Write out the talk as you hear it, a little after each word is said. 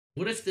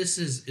What if this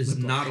is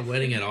not a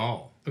wedding at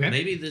all? Okay.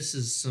 Maybe this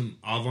is some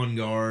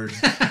avant-garde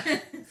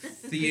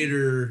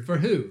theater. For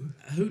who?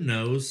 Who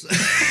knows?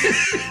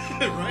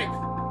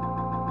 Right?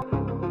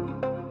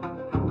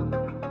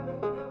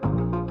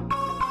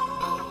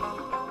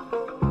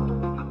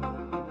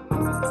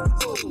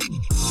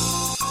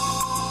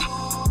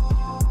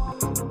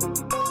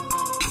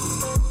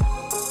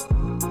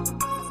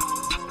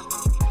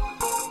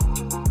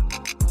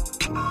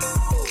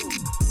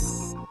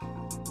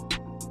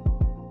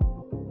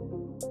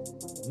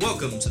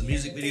 Welcome to the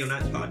Music Video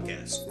Night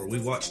Podcast, where we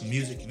watch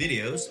music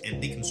videos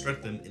and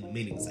deconstruct them in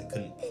meanings that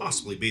couldn't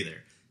possibly be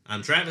there.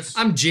 I'm Travis.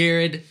 I'm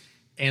Jared,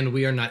 and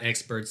we are not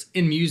experts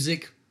in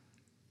music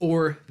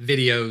or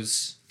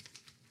videos.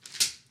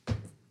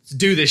 Let's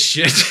do this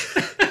shit.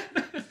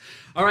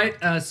 All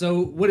right, so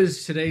what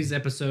is today's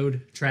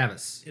episode,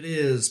 Travis? It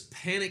is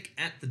Panic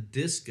at the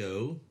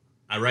Disco.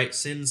 I write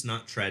sins,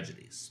 not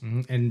tragedies.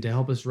 Mm-hmm. And to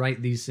help us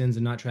write these sins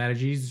and not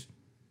tragedies...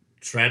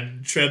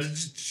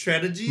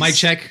 Tragedies? Mic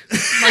check.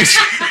 Mic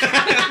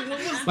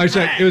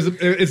check.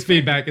 It's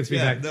feedback. It's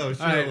feedback. Yeah, no,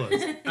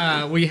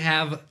 it was. We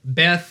have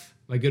Beth,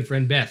 my good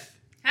friend Beth.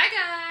 Hi,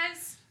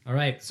 guys. All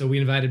right, so we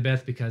invited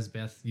Beth because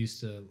Beth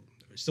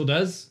still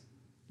does,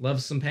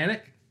 loves some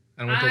Panic.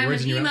 I don't want to put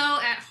words in your I'm an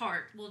mouth. emo at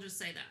heart. We'll just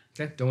say that.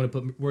 Okay, don't want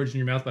to put words in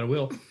your mouth, but I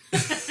will.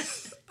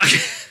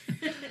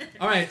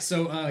 All right,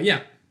 so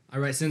I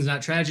write sins,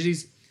 not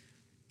tragedies.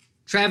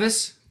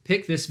 Travis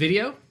picked this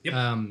video.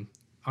 Yep.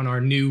 On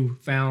our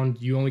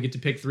newfound, you only get to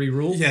pick 3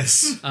 rules.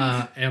 Yes.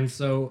 And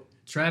so,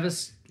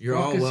 Travis... You're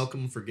all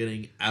welcome for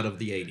getting out of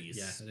the 80s.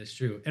 Yeah, that is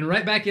true. And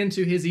right back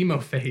into his emo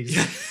phase.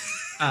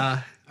 All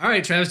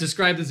right, Travis,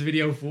 describe this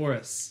video for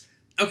us.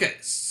 Okay,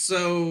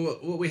 so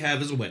what we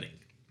have is a wedding.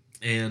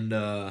 And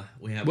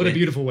we have... What a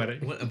beautiful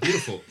wedding. What a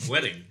beautiful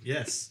wedding,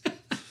 yes.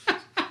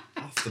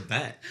 Off the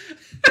bat.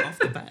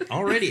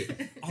 Already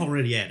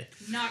at it.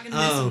 Not going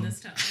to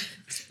miss him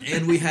this time.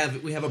 And we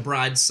have a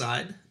bride's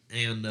side.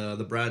 And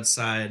the bride's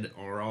side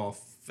are all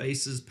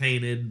faces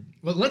painted.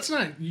 Well, let's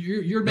not...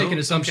 You're making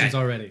assumptions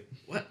already.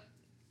 What?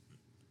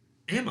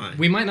 Am I?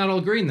 We might not all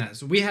agree on that.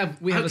 So we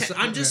have okay,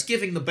 I'm just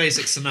giving the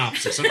basic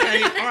synopsis,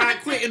 okay? All right,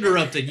 quit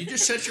interrupting. You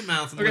just shut your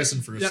mouth and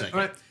listen for a second. All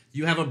right.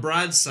 You have a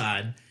bride's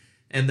side,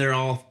 and they're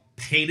all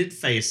painted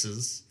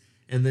faces.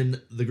 And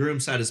then the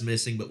groom's side is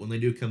missing, but when they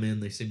do come in,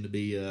 they seem to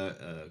be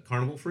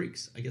carnival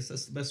freaks. I guess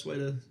that's the best way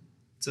to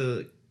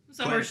It's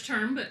a harsh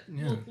term, but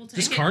we'll take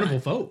just it. carnival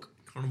folk.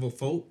 Carnival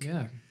folk.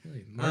 Yeah,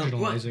 really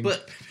marginalizing.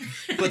 But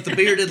the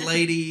bearded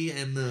lady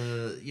and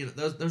the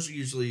those are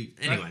usually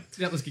anyway. Right.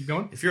 Yeah, let's keep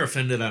going. If you're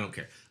offended, I don't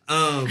care.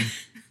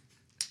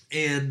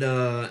 And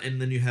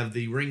then you have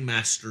the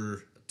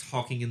ringmaster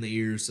talking in the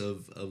ears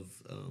of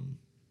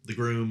the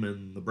groom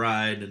and the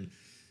bride, and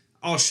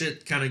all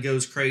shit kind of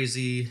goes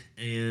crazy.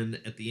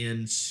 And at the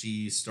end,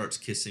 she starts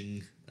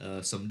kissing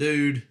some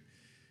dude,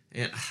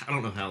 and I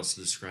don't know how else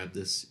to describe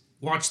this.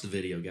 Watch the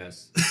video,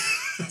 guys.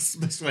 That's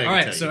the best way I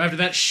can tell you. So after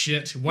that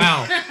shit,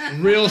 wow,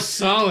 real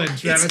solid,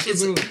 Travis.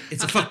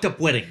 It's a fucked up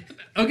wedding.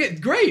 Okay,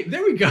 great.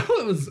 There we go.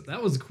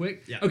 That was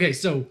quick. Yeah. Okay,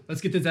 so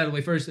let's get this out of the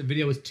way first. The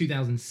video was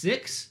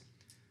 2006,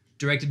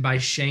 directed by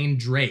Shane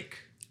Drake.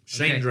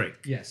 Shane Drake.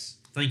 Yes.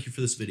 Thank you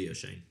for this video,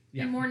 Shane.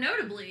 Yeah. And more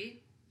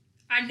notably,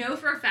 I know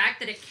for a fact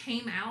that it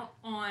came out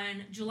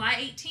on July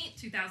 18th,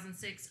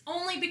 2006,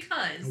 only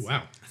because... Oh,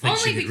 wow.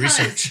 Only because...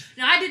 Research.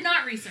 No, I did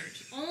not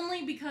research.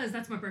 Only because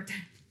that's my birthday.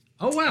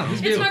 Oh, wow.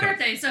 It's my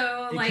birthday,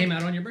 so it came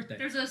out on your birthday.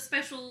 There's a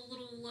special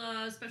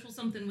little special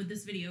something with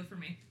this video for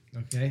me.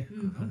 Okay.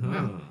 Oh,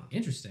 wow.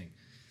 Interesting.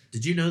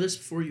 Did you know this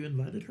before you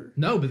invited her?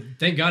 No, but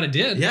thank God it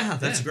did. Yeah,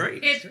 that's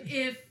great.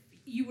 If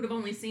you would have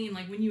only seen,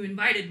 like, when you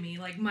invited me,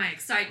 like, my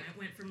excitement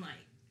went from,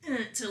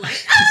 like, to,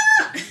 like,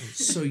 ah!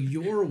 So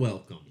you're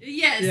welcome.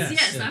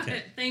 Yes.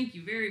 Okay. Thank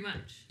you very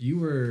much. You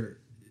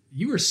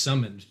were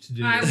summoned to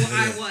do I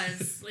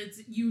this.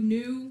 was. You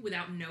knew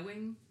without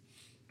knowing,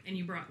 and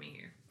you brought me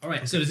here. All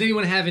right, so does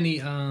anyone have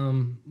any...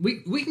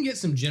 we can get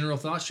some general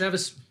thoughts.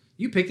 Travis,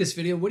 you picked this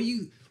video. What are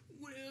your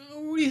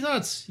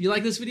thoughts? You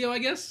like this video, I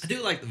guess? I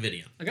do like the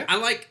video. Okay. I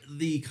like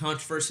the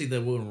controversy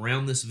that went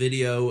around this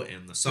video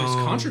and the song.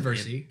 There's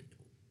controversy?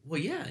 Well,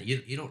 yeah.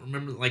 You don't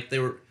remember, like,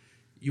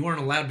 you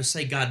weren't allowed to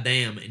say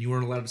goddamn and you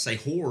weren't allowed to say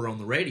whore on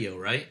the radio,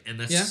 right? And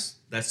that's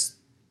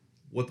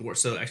what the word...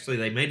 So, actually,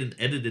 they made an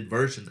edited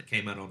version that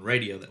came out on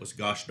radio that was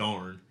gosh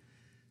darn.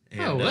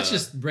 And, that's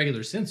just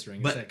regular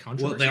censoring. Is that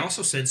controversy? Well, they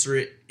also censor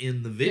it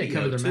in the video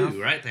cover their too, mouth.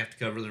 right? They have to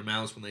cover their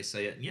mouths when they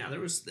say it. And yeah, it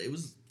was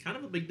kind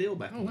of a big deal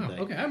back in the day.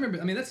 Okay, I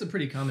remember. I mean, that's a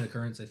pretty common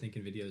occurrence, I think,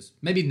 in videos.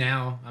 Maybe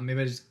now.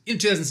 Maybe in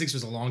 2006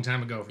 was a long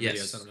time ago for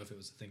videos. I don't know if it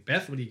was a thing.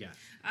 Beth, what do you got?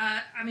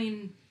 I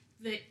mean,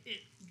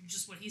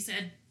 just what he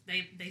said.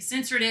 They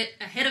censored it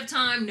ahead of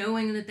time,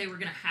 knowing that they were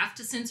going to have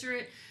to censor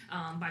it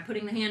by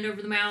putting the hand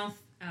over the mouth.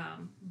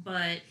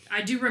 But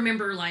I do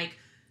remember, like,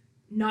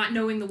 not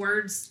knowing the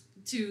words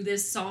to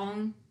this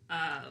song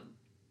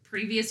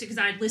previous because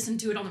I had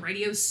listened to it on the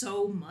radio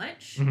so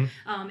much. Mm-hmm.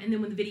 And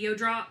then when the video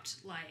dropped,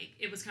 like,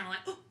 it was kind of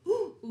like,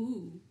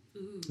 ooh.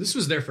 This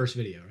was their first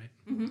video,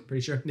 right?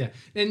 Pretty sure. Yeah.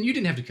 And you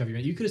didn't have to cover your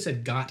mouth. You could have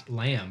said "got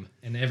lamb,"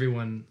 and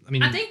everyone. I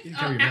mean, I think you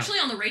cover your mouth. actually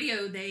on the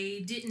radio they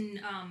didn't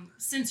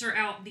censor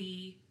out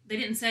the. They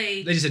didn't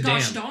say They just said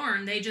 "gosh damn."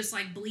 darn." They just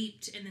like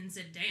bleeped and then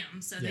said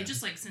 "damn." So Yeah. they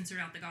just like censored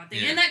out the "god"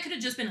 thing, Yeah. and that could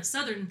have just been a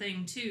southern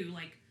thing too,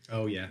 like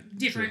Oh yeah.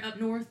 different True. up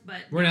north.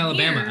 But We're in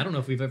Alabama. here- I don't know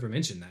if we've ever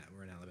mentioned that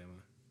we're in Alabama.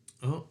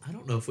 Oh, I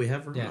don't know if we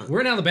have or Yeah, not.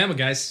 we're in Alabama,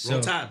 guys. So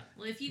Roll Tide.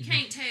 Well, if you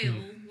can't tell,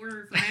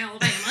 we're from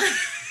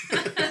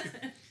Alabama.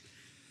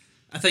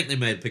 I think they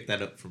may have picked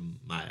that up from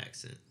my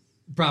accent.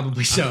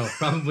 probably so.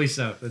 Probably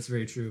so. That's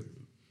very true.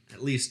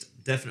 At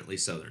least, definitely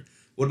Southern.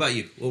 What about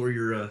you? What were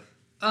your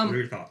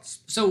thoughts?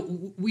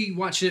 So we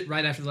watched it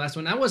right after the last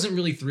one. I wasn't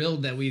really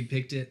thrilled that we had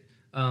picked it.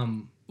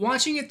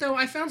 Watching it though,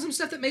 I found some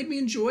stuff that made me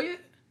enjoy it.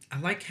 I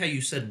like how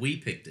you said we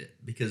picked it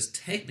because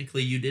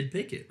technically you did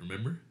pick it.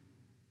 Remember?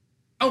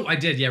 Oh, I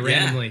did. Yeah,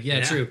 randomly. Yeah,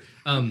 yeah. true.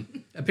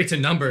 I picked a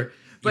number,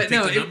 but picked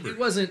no, a number. it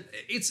wasn't.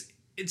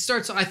 It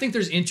starts. I think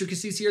there's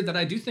intricacies here that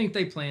I do think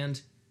they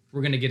planned.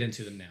 We're gonna get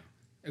into them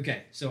now.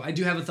 Okay, so I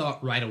do have a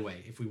thought right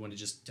away. If we want to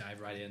just dive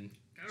right in,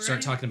 start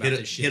right. talking about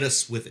this shit. Hit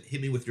us with it.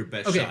 Hit me with your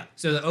best Okay, shot.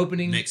 so the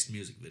opening. Next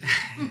music video.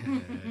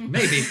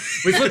 Maybe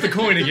we flip the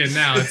coin again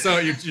now, and so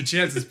your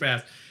chances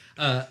pass.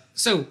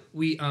 So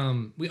we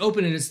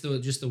open and it's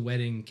just the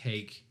wedding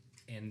cake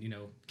and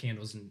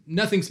candles and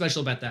nothing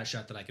special about that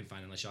shot that I can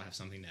find unless y'all have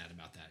something to add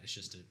about that. It's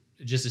just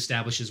it just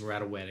establishes we're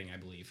at a wedding, I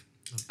believe.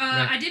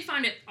 Right. I did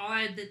find it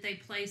odd that they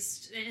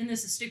placed, and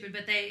this is stupid,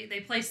 but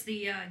they placed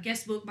the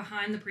guest book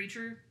behind the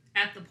preacher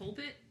at the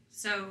pulpit,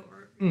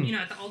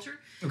 at the altar.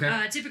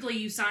 Okay. Typically,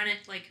 you sign it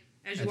like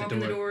as you At the walk in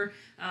the door.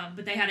 door,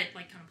 but they had it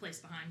like kind of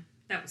placed behind.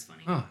 That was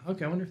funny. Oh,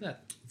 okay. I wonder if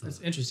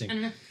that's interesting. I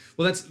don't know.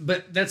 Well,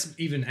 that's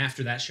even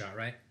after that shot,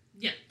 right?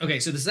 Yeah. Okay,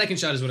 so the second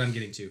shot is what I'm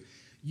getting to.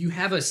 You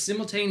have a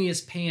simultaneous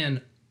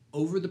pan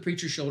over the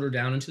preacher's shoulder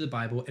down into the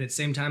Bible, and at the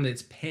same time that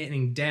it's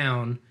panning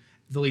down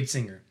the lead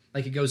singer.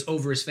 Like it goes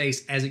over his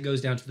face as it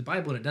goes down to the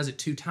Bible, and it does it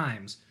 2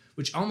 times,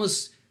 which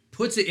almost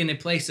puts it in a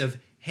place of,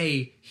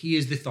 hey, he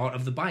is the thought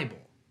of the Bible.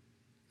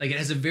 Like it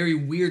has a very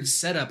weird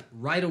setup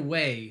right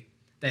away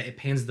that it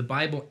pans the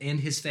Bible and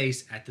his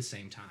face at the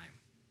same time.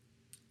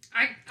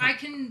 I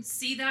can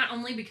see that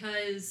only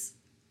because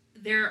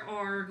there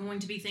are going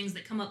to be things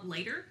that come up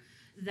later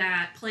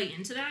that play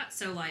into that.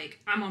 So, like,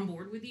 I'm on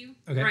board with you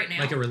right now.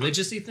 Like a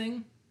religious-y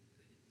thing?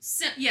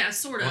 Yeah,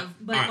 sort of.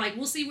 But, all right. like,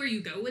 we'll see where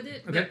you go with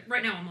it. Okay. But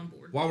right now, I'm on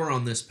board. While we're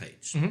on this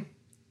page, Mhm.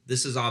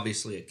 this is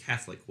obviously a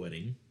Catholic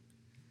wedding.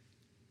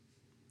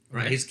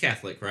 Right? Okay. He's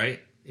Catholic,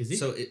 right? Is he?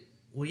 So,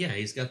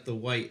 he's got the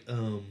white...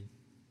 Who,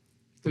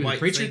 the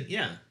preacher? thing.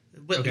 Yeah.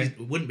 But Okay. it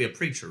wouldn't be a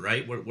preacher,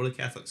 right? What do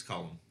Catholics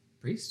call him?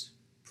 Priest?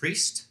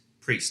 Priest?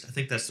 Priest. I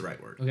think that's the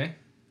right word. Okay.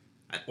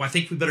 I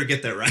think we better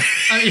get that right.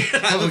 I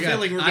have a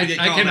feeling we're going to get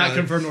called cannot out.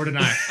 confirm nor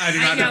deny. I do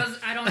not know.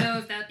 I don't know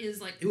if that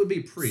is, like, It would be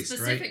priest,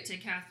 specific right? to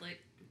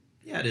Catholic.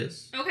 Yeah, it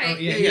is. Okay. Oh,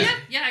 yeah, yeah.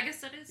 Yeah, I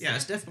guess that is. Yeah,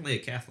 it's definitely a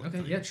Catholic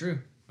Okay, thing. yeah, true.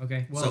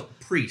 Okay, well, So,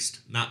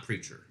 priest, not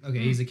preacher. okay,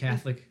 he's a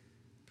Catholic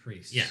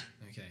priest. Yeah.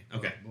 Okay.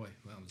 Okay. Oh, boy.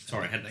 Well,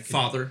 Sorry, I had that could-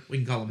 father. We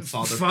can call him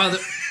father.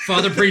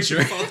 Father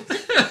preacher.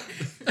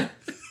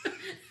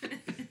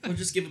 We'll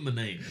just give him a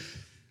name.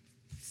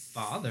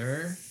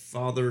 Father.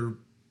 Father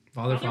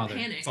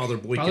Panic. Father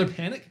Boykin. Father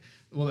Panic?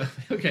 Well,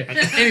 okay.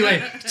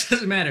 Anyway, it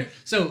doesn't matter.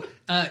 So,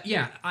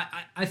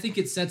 I think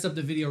it sets up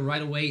the video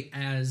right away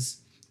as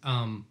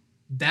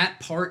that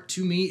part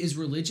to me is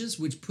religious,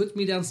 which puts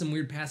me down some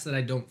weird paths that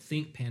I don't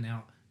think pan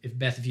out. If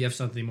Beth, if you have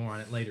something more on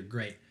it later,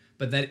 great.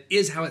 But that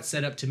is how it's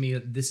set up to me.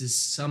 That this is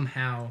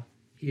somehow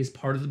he is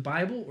part of the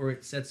Bible, or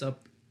it sets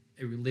up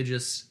a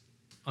religious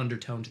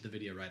undertone to the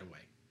video right away.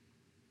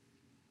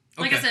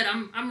 Like I Okay. said,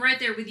 I'm right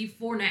there with you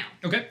for now.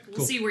 Okay, We'll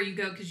cool. see where you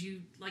go because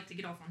you like to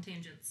get off on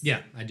tangents.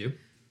 Yeah, I do.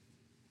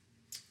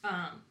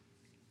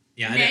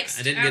 Yeah, Next,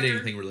 I didn't after- get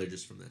anything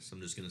religious from this. I'm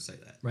just going to say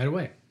that. Right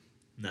away.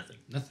 Nothing.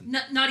 Nothing.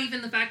 Not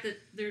even the fact that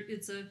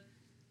it's a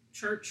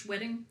church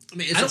wedding. I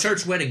mean, it's a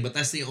church wedding, but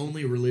that's the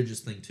only religious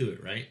thing to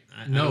it, right?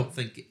 I No. don't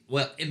think...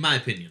 Well, in my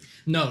opinion.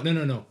 No.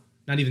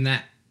 Not even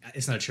that.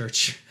 It's not a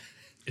church.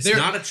 It's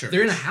not a church.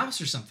 They're in a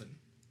house or something.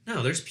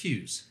 No, there's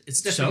pews.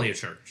 It's definitely a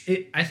church.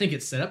 I think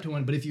it's set up to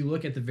one, but if you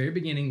look at the very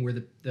beginning where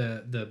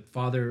the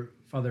father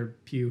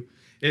pew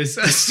is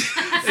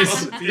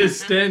is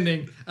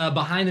standing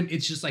behind him,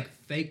 it's just like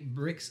fake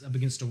bricks up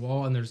against a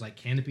wall, and there's like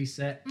canopy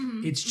set.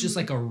 It's just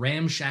like a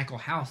ramshackle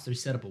house they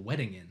set up a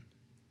wedding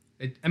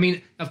in. I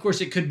mean, of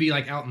course, it could be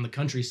like out in the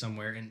country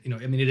somewhere, and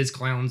it is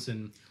clowns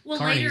and Well,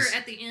 carnies. later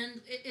at the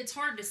end, it's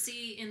hard to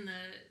see in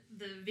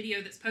the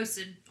video that's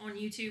posted on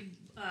YouTube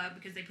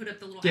because they put up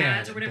the little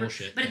ads or whatever.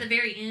 bullshit, but yeah. at the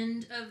very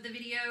end of the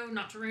video,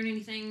 not to ruin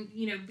anything,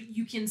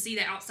 you can see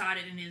that outside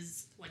it and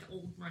is like an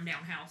old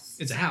rundown house.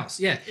 It's a house,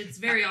 yeah, It's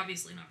very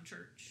obviously not a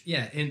church.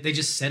 yeah, and they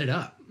just set it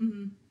up.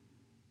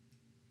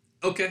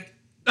 Okay.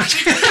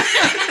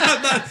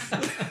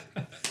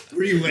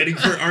 Were you waiting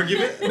for an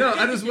argument? No,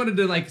 I just wanted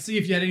to see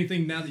if you had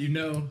anything now that you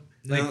know.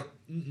 No.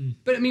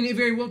 But I mean, it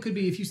very well could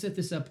be if you set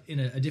this up in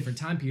a different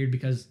time period,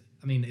 because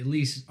I mean, at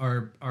least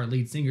our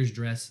lead singer's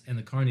dress and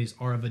the Carnies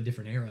are of a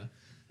different era.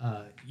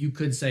 You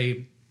could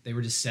say They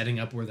were just setting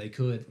up where they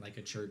could, like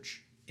a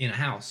church in a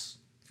house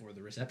for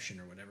the reception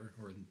or whatever,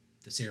 or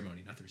the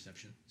ceremony, not the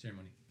reception,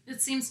 ceremony.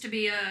 It seems to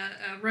be a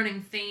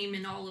running theme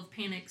in all of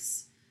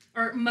Panic's,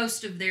 or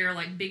most of their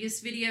like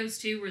biggest videos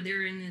too, where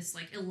they're in this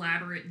like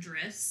elaborate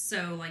dress.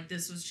 So like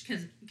this was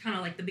kind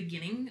of like the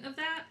beginning of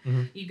that.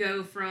 Mm-hmm. You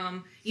go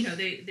from, you know,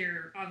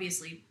 they're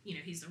obviously, you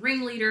know, he's the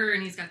ringleader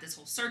and he's got this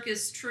whole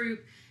circus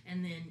troupe.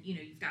 And then, you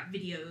know, you've got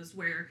videos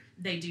where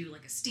they do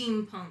like a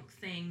steampunk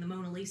thing, the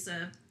Mona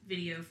Lisa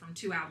video from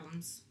 2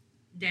 albums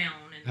down.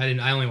 And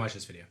I only watched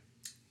this video.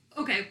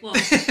 Okay, well,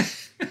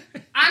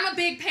 I'm a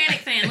big Panic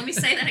fan. Let me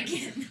say that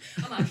again.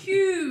 I'm a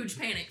huge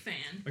Panic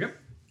fan.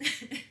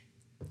 Okay.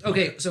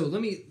 Okay, so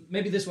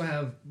maybe this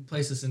will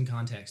place us in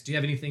context. Do you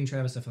have anything,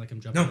 Travis? I feel like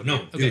I'm jumping.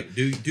 No. Okay.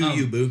 Do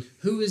you, boo?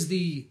 Who is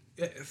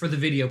for the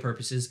video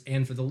purposes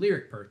and for the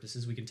lyric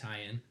purposes, we can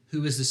tie in,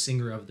 who is the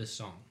singer of this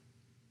song?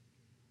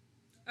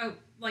 Oh,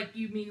 like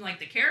you mean like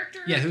the character?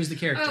 Yeah, who's the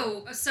character?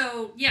 Oh,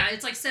 so yeah,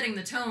 it's like setting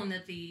the tone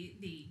that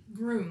the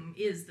groom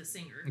is the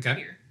singer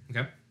here.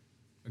 Okay.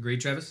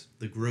 Agreed, Travis?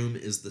 The groom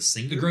is the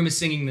singer? The groom is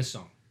singing this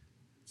song.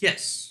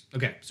 Yes.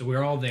 Okay, so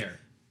we're all there.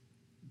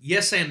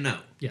 Yes and no.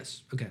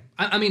 Yes, okay.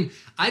 I mean,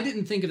 I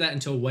didn't think of that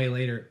until way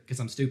later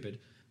because I'm stupid,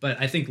 but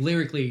I think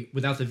lyrically,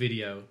 without the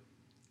video,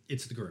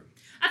 it's the groom.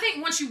 I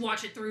think once you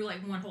watch it through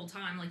like one whole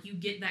time, like you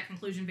get that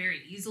conclusion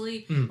very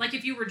easily. Like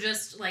if you were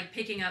just like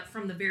picking up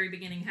from the very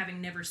beginning,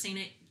 having never seen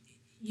it,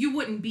 you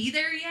wouldn't be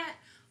there yet.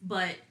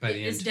 But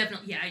it's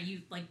definitely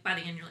you like by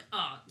the end you're like,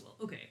 oh well,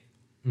 okay.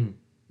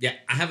 Yeah,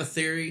 I have a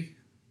theory.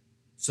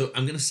 So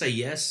I'm gonna say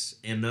yes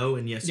and no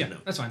and yes and no.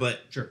 That's fine.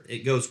 But sure,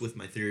 it goes with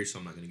my theory, so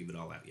I'm not gonna give it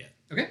all out yet.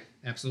 Okay,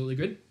 absolutely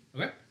good.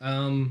 Okay.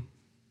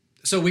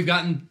 So we've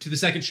gotten to the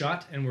second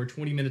shot and we're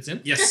 20 minutes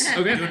in. Yes.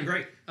 Okay. Doing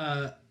great.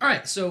 All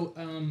right.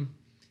 So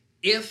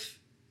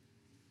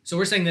so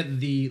we're saying that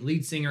the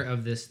lead singer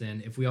of this,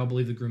 then, if we all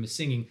believe the groom is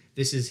singing,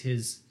 this is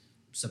his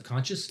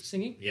subconscious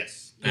singing.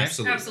 Yes. Okay.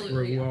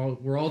 Absolutely.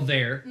 We're all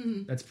there.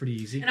 Mm-hmm. That's pretty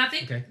easy. And I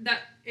think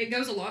that it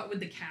goes a lot with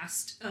the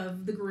cast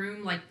of the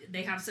groom. Like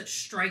they have such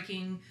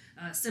striking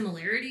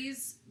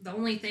similarities. The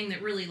only thing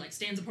that really like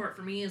stands apart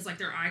for me is like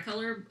their eye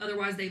color.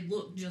 Otherwise, they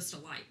look just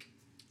alike.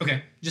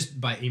 Okay, just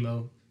by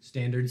emo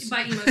standards.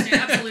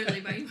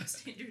 Absolutely by emo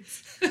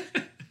standards.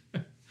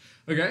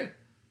 Okay.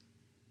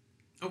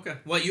 Okay.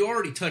 Well, you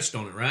already touched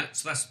on it, right?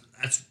 So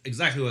that's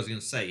exactly what I was going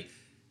to say.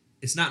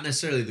 It's not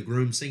necessarily the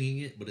groom singing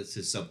it, but it's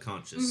his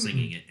subconscious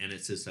singing it, and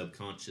it's his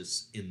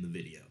subconscious in the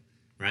video,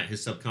 right?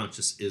 His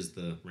subconscious is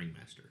the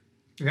ringmaster.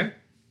 Okay.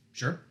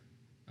 Sure.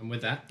 I'm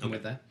with that.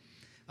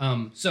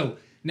 So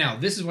now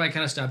this is why I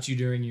kind of stopped you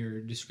during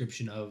your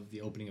description of the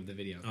opening of the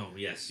video. Oh,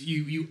 yes.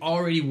 You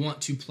already want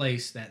to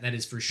place that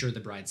is for sure the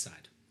bride's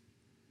side.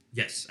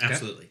 Yes,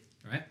 absolutely.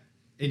 Okay.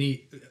 All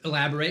right.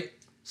 Elaborate,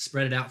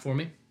 spread it out for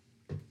me.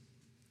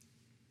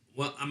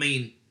 Well, I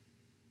mean,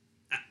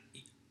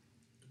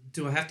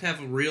 do I have to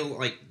have a real,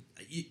 like,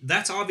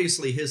 that's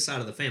obviously his side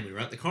of the family,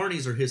 right? The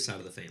Carnies are his side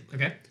of the family.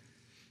 Okay.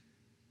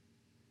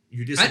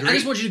 You disagree? I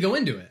just want you to go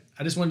into it.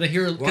 I just wanted to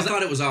hear. Well, I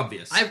thought it was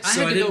obvious. I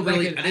didn't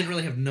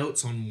really have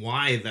notes on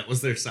why that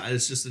was their side.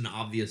 It's just an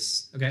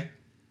obvious. Okay.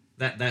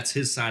 That's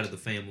his side of the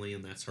family,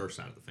 and that's her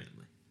side of the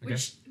family. Okay.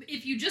 Which,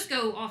 if you just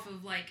go off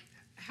of like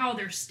how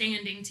they're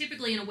standing,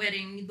 typically in a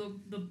wedding,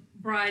 the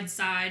bride's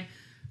side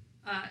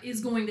is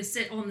going to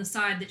sit on the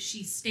side that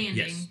she's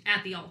standing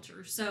at the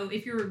altar. So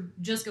if you're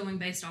just going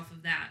based off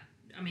of that,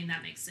 I mean,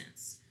 that makes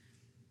sense.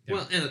 Yeah.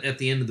 Well, and at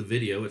the end of the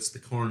video, it's the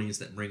Carnies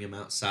that bring him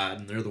outside,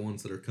 and they're the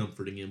ones that are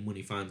comforting him when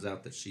he finds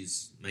out that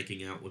she's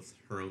making out with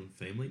her own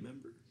family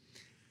member.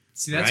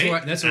 See, that's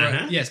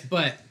where yes,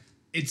 but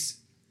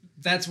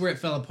that's where it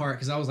fell apart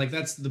because I was like,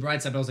 that's the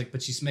bride side. But I was like,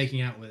 but she's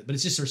making out with, but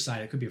it's just her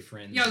side. It could be a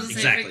friend. Yeah, I was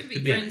gonna say, it could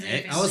be friends.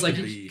 Ex. I was like,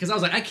 because I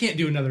was like, I can't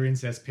do another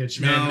incest pitch,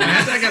 man. No.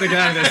 I gotta get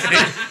out of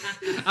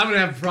this. I'm gonna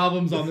have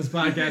problems on this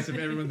podcast if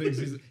everyone thinks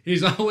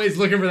he's always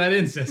looking for that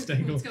incest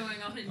angle. What's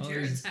going on in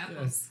Jared's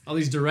house? All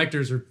these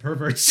directors are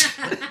perverts.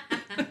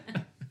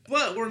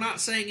 But we're not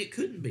saying it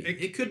couldn't be.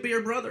 It could be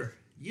her brother.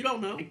 You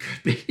don't know. It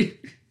could be.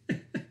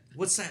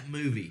 What's that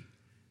movie?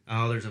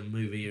 Oh, there's a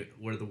movie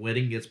where the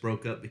wedding gets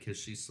broke up because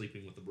she's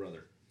sleeping with the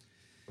brother.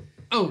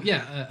 Oh,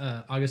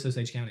 yeah. August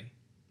Osage County.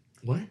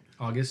 What?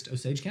 August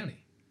Osage County.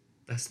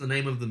 That's the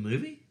name of the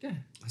movie? Yeah.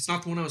 That's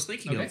not the one I was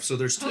thinking of. So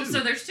there's two. Oh,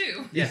 so there's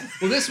two. Yeah.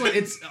 Well, this one,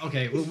 it's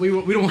okay. Well,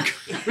 we don't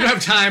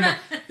have time.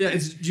 Yeah,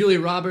 it's Julia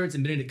Roberts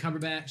and Benedict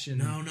Cumberbatch. And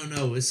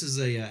No. This is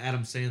a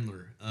Adam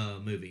Sandler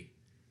movie.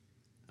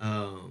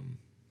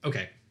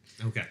 Okay.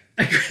 Someone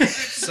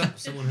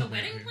The help me out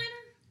wedding here.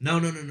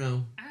 planner?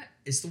 No.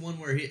 It's the one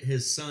where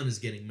his son is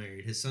getting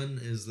married. His son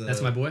is the...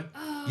 That's My Boy?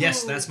 Oh.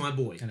 Yes, That's My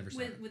Boy. I never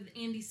saw it. With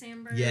Andy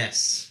Samberg?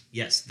 Yes,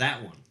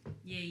 that one.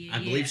 Yeah. I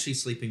believe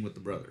she's sleeping with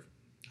the brother.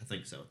 I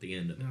think so, at the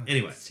end of it. No,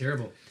 Anyway. It's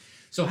terrible.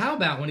 So how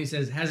about when he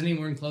says, hasn't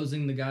anyone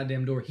closing the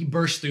goddamn door? He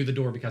bursts through the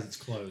door because it's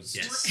closed.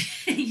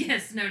 Yes.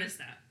 Yes, notice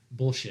that.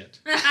 Bullshit.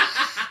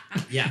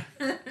 Yeah.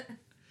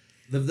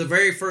 The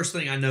very first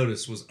thing I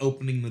noticed was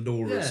opening the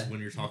doors Yeah. when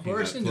you're talking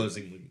Burst about into-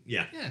 closing.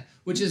 Yeah. Yeah,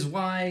 which is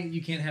why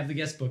you can't have the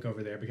guest book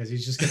over there because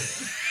he's just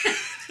gonna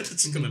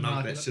It's going to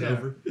knock that shit Yeah.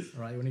 over.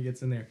 right when he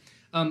gets in there.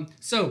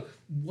 So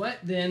what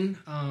then?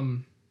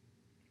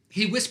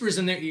 He whispers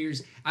in their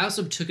ears. I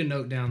also took a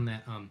note down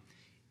that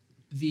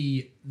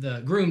the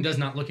groom does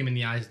not look him in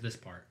the eyes at this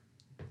part,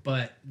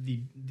 but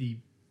the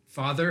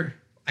father,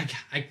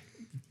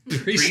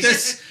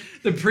 priestess,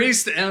 the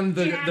priest and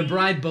the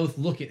bride both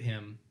look at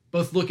him.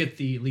 Both look at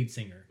the lead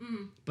singer,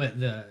 but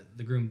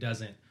the groom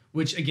doesn't.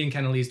 Which again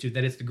kind of leads to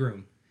that it's the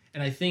groom.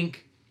 And I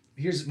think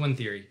here's one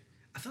theory.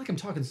 I feel like I'm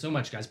talking so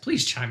much, guys.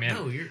 Please chime in.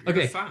 No, you're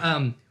okay.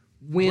 fine.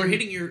 We're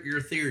hitting your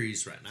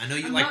theories right now. I know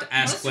you like to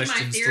ask most of my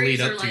questions to theories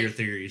lead are up to like- your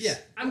theories. Yeah.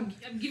 I'm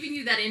giving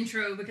you that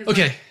intro because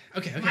Okay.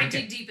 my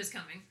dig deep is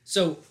coming.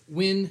 So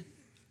when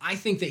I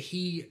think that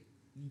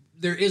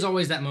there is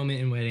always that moment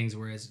in weddings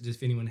where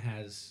if anyone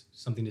has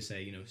something to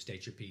say,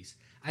 state your piece.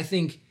 I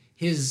think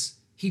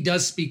he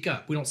does speak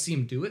up. We don't see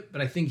him do it, but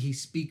I think he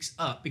speaks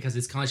up because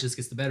his conscience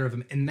gets the better of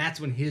him, and that's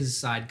when his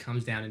side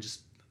comes down and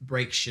just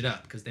breaks shit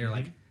up because they're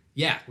like,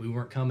 yeah, we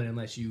weren't coming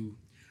unless you...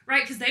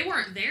 Right, because they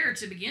weren't there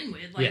to begin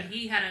with. Like, Yeah.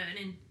 he had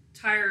an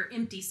entire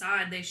empty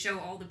side. They show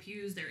all the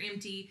pews, they're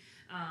empty.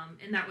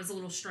 And that was a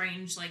little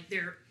strange. Like,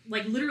 they're,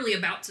 like, literally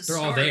about to They're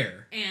start. all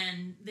there.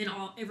 And then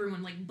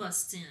everyone, like,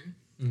 busts in.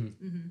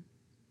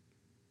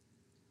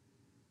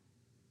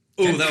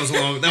 Oh, that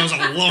was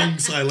a long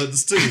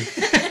silence too.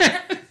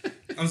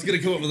 I was gonna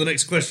come up with the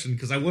next question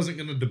because I wasn't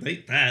gonna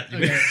debate that.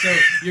 Okay,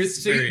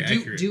 so very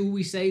accurate. do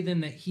we say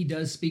then that he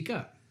does speak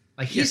up?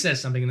 Like he says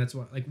something, and that's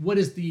what. Like, what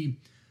is the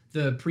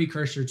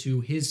precursor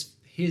to his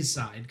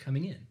side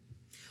coming in?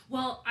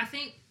 Well, I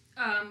think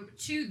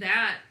to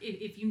that,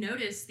 if you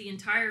notice the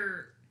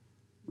entire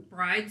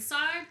bride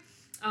side,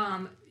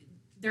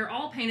 they're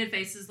all painted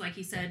faces, like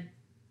he said.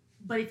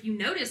 But if you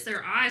notice,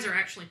 their eyes are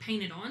actually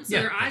painted on, so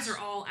their eyes are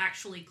all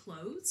actually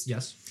closed.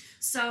 Yes.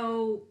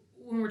 So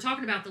when we're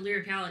talking about the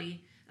lyricality,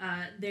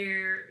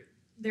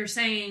 they're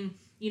saying,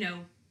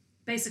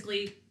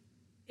 basically,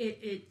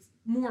 it's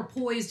more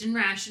poised and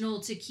rational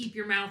to keep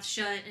your mouth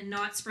shut and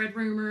not spread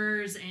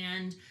rumors,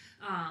 and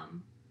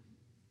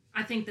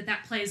I think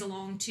that plays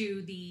along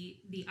to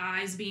the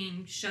eyes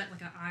being shut,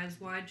 like an eyes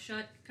wide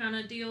shut kind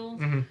of deal.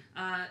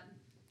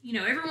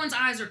 Everyone's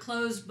eyes are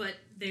closed, but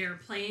they're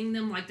playing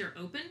them like they're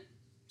open.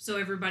 So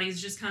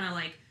everybody's just kind of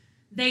like,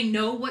 they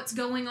know what's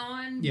going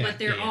on, but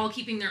they're all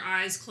keeping their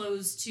eyes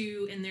closed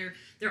too, and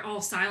they're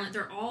all silent.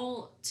 They're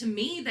all, to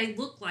me, they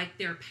look like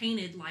they're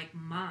painted like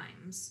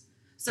mimes.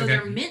 So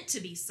they're meant to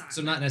be silent.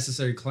 So not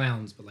necessarily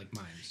clowns, but like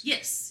mimes.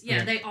 Yes,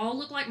 yeah, they all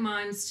look like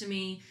mimes to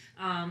me.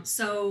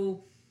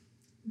 So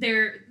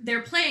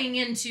they're playing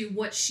into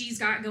what she's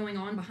got going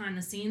on behind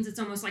the scenes. It's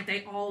almost like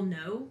they all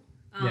know,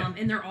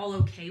 and they're all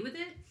okay with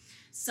it.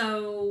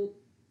 So,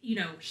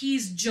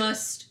 he's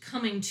just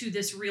coming to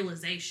this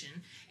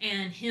realization,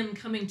 and him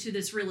coming to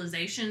this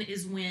realization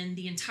is when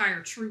the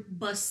entire troop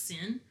busts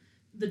in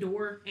the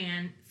door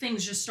and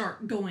things just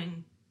start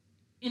going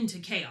into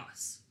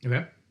chaos.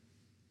 Okay.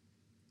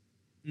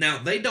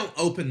 Now, they don't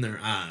open their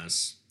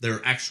eyes,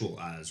 their actual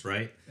eyes,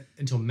 right?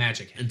 Until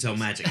magic happens. Until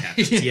magic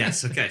happens.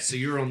 Yes, okay, so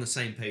you're on the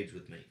same page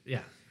with me.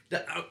 Yeah.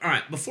 All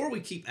right, before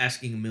we keep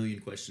asking a million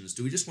questions,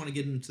 do we just want to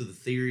get into the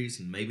theories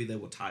and maybe they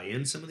will tie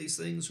in some of these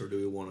things, or do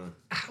we want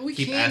to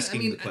keep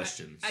asking the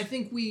questions? I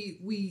think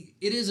we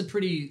it is a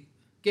pretty...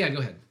 Yeah, go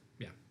ahead.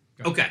 Yeah.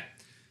 Go ahead. Okay,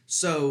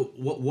 so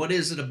what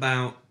is it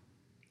about...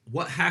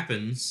 What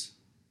happens...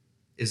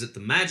 Is it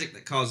the magic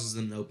that causes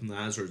them to open the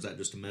eyes, or is that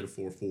just a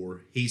metaphor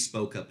for he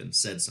spoke up and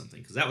said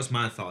something? Because that was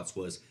my thoughts,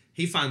 was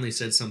he finally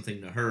said something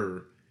to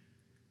her.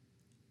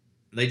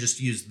 They just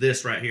used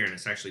this right here, and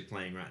it's actually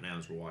playing right now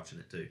as we're watching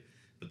it too.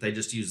 But they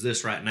just use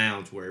this right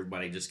now to where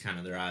everybody just kind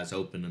of their eyes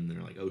open, and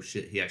they're like, oh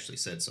shit, he actually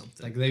said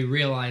something. Like they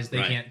realize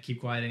they can't keep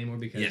quiet anymore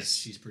because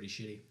she's pretty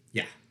shitty.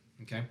 Yeah.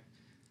 Okay.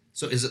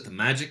 So is it the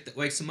magic that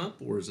wakes them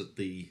up, or is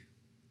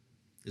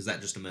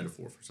that just a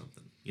metaphor for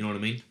something? You know what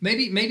I mean?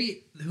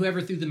 Maybe whoever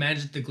threw the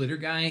magic, the glitter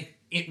guy,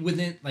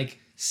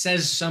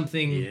 says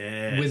something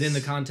within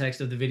the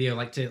context of the video,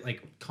 like to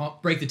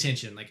break the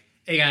tension. Like,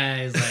 hey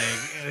guys,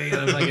 we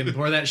gotta fucking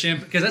pour that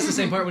champagne, because that's the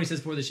same part when he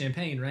says pour the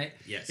champagne, right?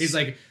 Yes. He's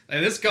like,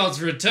 this calls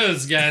for a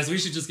toast, guys. We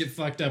should just get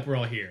fucked up. We're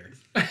all here.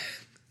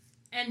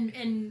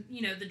 And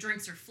the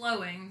drinks are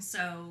flowing,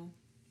 so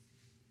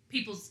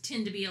people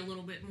tend to be a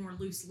little bit more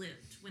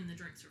loose-lipped when the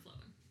drinks are flowing.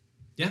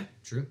 Yeah,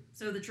 true.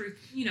 So the truth,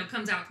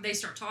 comes out. They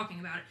start talking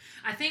about it.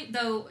 I think,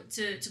 though,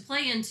 to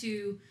play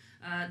into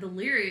the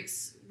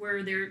lyrics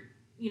where they're,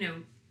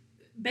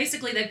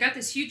 basically they've got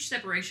this huge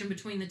separation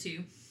between the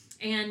two.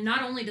 And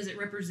not only does it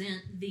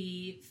represent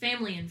the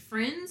family and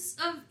friends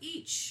of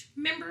each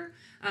member,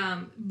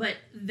 but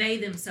they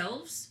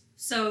themselves.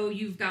 So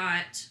you've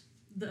got,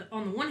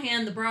 on the one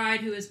hand, the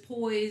bride who is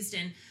poised,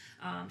 and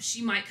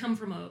she might come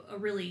from a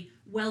really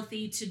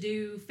wealthy,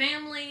 to-do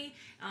family.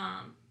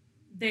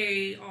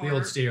 They are... The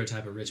old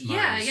stereotype of rich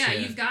moms. Yeah.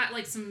 You've got,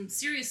 some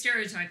serious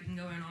stereotyping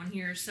going on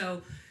here.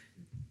 So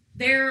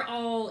they're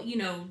all,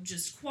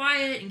 just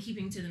quiet and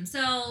keeping to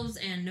themselves,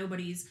 and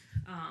nobody's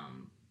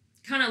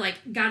kind of like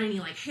got any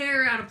like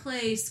hair out of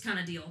place kind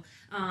of deal.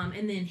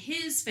 And then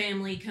his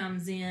family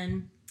comes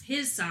in,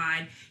 his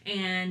side,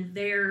 and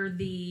they're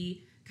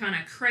the kind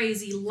of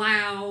crazy,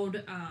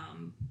 loud,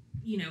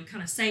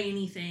 kind of say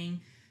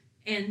anything.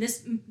 And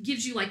this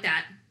gives you like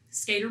that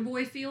skater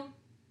boy feel.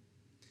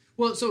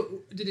 Well,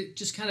 so did it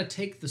just kind of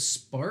take the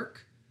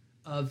spark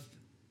of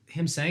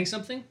him saying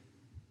something?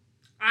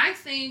 I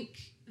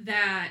think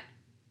that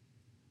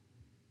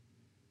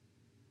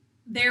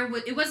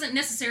it wasn't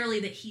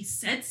necessarily that he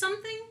said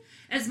something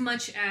as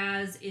much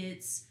as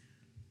it's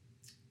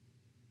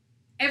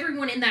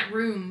everyone in that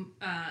room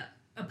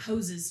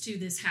opposes to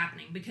this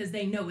happening because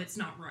they know it's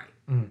not right.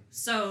 Mm.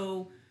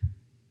 So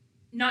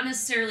not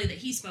necessarily that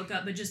he spoke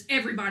up, but just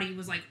everybody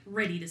was like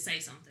ready to say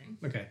something.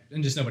 Okay,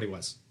 and just nobody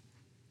was.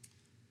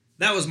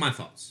 That was my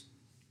thoughts.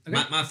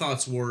 Okay. My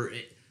thoughts were,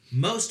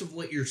 most of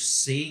what you're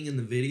seeing in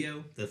the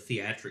video, the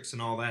theatrics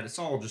and all that, it's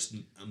all just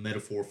a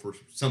metaphor for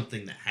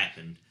something that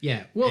happened.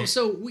 Yeah, well,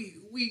 so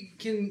we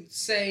can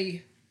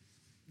say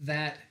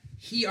that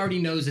he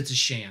already knows it's a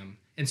sham,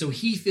 and so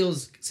he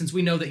feels, since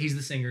we know that he's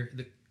the singer,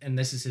 and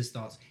this is his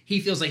thoughts,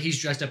 he feels like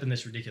he's dressed up in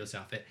this ridiculous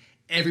outfit.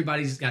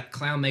 Everybody's got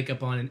clown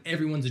makeup on, and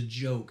everyone's a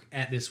joke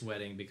at this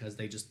wedding because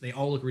they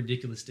all look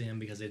ridiculous to him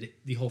because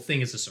the whole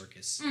thing is a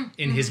circus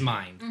in his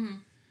mind. Mm-hmm.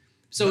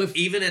 So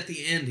even at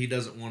the end, he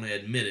doesn't want to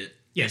admit it.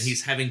 Yes. And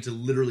he's having to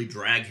literally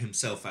drag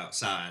himself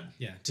outside.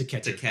 Yeah, to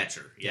catch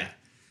her. Yeah.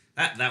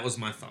 That was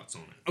my thoughts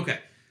on it. Okay.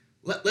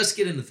 Let's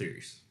get into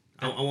theories.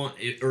 I want,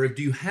 or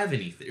do you have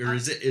any, or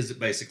is it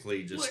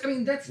basically just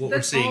that's what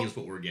we're seeing is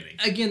what we're getting?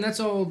 Again, that's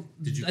all.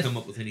 Did you come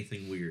up with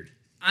anything weird?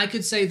 I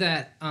could say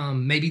that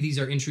maybe these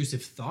are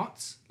intrusive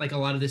thoughts. Like a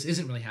lot of this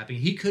isn't really happening.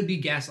 He could be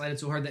gaslighted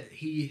so hard that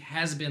he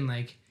has been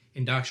like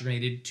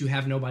indoctrinated to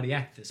have nobody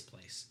at this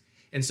place.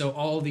 And so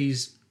all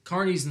these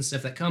carnies and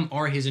stuff that come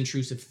are his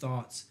intrusive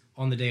thoughts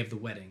on the day of the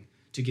wedding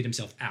to get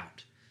himself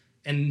out.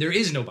 And there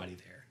is nobody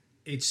there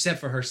except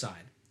for her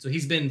side. So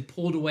he's been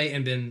pulled away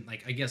and been,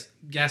 like, I guess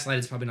gaslighted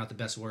is probably not the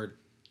best word,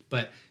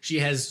 but she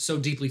has so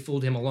deeply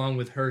fooled him along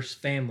with her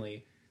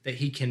family that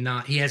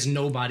he has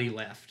nobody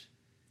left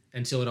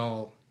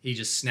until he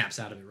just snaps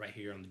out of it right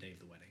here on the day of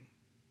the wedding.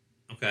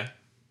 Okay.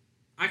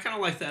 I kind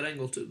of like that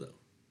angle too, though.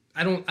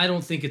 I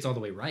don't think it's all the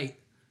way right.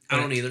 I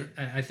don't either.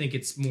 I think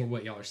it's more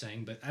what y'all are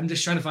saying, but I'm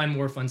just trying to find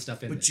more fun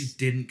stuff in this. But you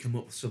didn't come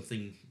up with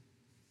something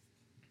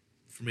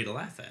for me to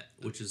laugh at,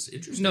 which is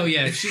interesting. No,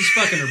 yeah, she's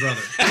fucking her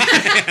brother.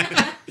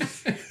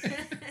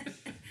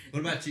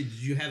 What about you? Did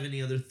you have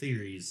any other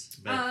theories?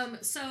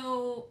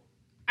 So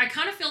I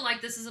kind of feel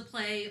like this is a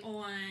play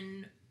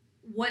on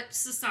what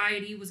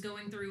society was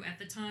going through at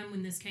the time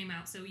when this came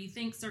out. So you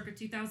think circa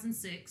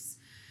 2006,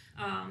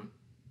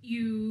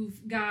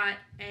 you've got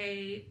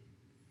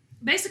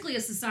basically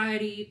a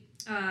society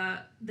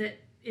that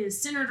is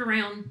centered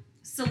around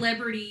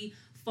celebrity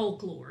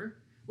folklore,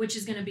 which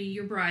is going to be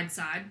your bride's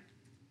side.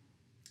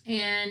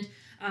 And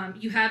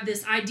you have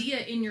this idea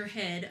in your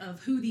head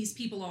of who these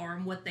people are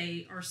and what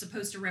they are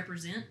supposed to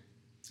represent.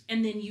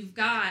 And then you've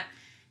got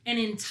an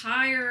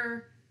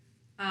entire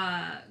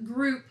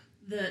group,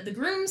 the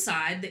groom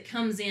side, that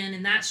comes in,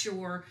 and that's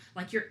your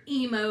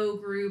emo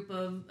group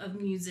of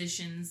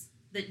musicians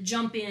that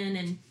jump in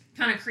and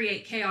kind of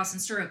create chaos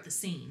and stir up the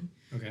scene.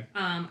 Okay.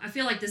 I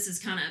feel like this is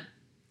kind of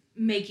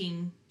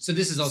making. So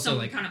this is also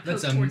like kind of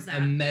that's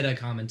a meta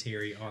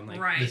commentary on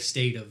the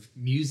state of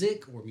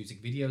music or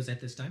music videos at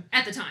this time.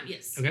 At the time,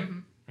 yes. Okay. Mm-hmm.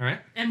 All right.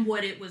 And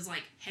what it was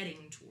like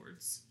heading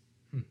towards.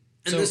 And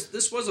so,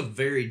 this was a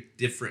very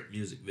different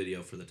music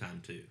video for the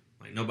time too.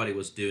 Like nobody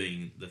was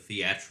doing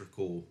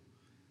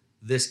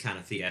this kind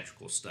of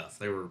theatrical stuff.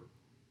 They were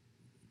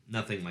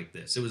nothing like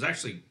this. It was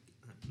actually.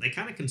 They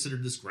kind of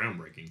considered this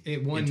groundbreaking.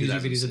 It won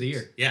Music Videos of the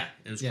Year. Yeah,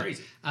 it was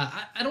crazy.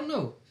 I don't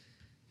know.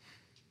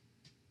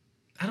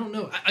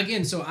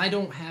 Again, so I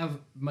don't have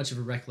much of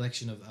a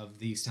recollection of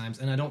these times,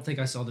 and I don't think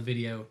I saw the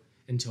video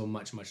until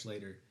much, much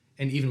later.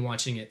 And even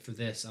watching it for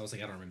this, I was like,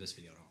 I don't remember this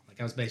video at all.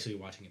 Like, I was basically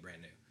watching it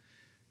brand new.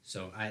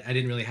 So I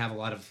didn't really have a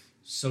lot of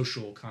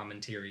social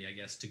commentary, I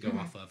guess, to go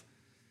off of.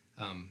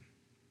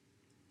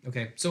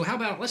 Okay, so how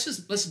about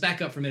let's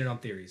back up for a minute on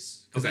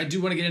theories, because I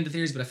do want to get into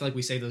theories, but I feel like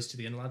we save those to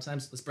the end a lot of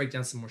times. Let's break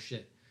down some more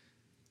shit.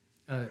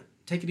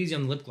 Take it easy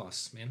on the lip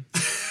gloss, man.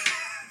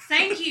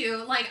 Thank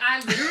you. Like, I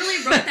literally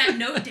wrote that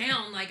note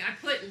down. Like, I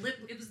put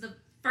it was the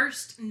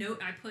first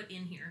note I put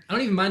in here. I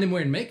don't even mind him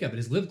wearing makeup, but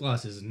his lip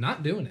gloss is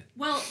not doing it.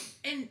 Well,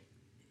 and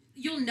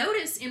you'll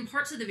notice in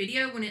parts of the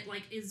video when it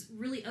is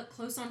really up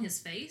close on his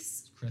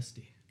face. It's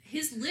crusty.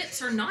 His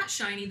lips are not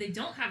shiny. They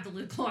don't have the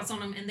lip gloss on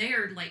them, and they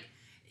are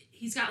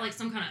he's got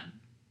some kind of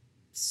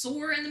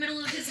sore in the middle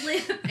of his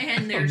lip,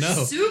 and they're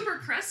super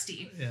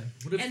crusty. Yeah.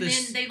 Then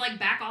they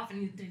back off,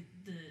 and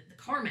the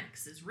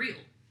Carmex is real.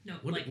 No.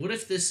 What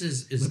if this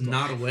is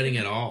not a wedding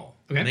at all?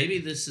 Okay. Maybe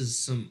this is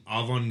some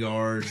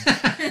avant-garde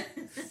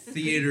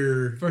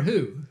theater. For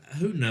who?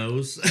 Who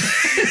knows?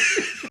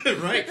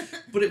 Right?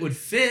 But it would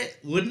fit,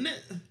 wouldn't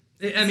it?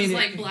 I mean, it's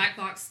like black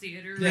box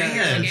theater. Right?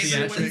 Yeah, Like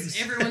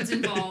theatrics. everyone's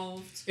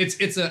involved.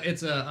 It's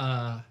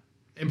a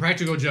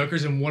Impractical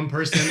Jokers, and one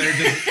person in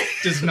there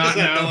does not I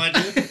have know.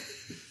 no idea.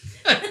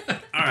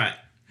 All right.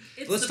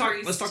 It's Let's the talk.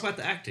 priest. Let's talk about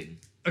the acting.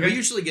 Okay. We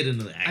usually get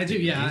into the acting. I do,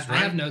 yeah. of these, I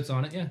right? have notes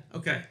on it, yeah.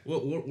 Okay.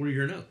 What were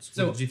your notes?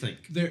 So- What did you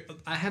think?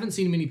 I haven't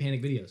seen many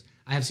Panic videos.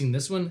 I have seen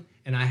this one,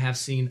 and I have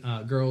seen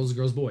Girls,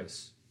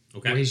 Boys.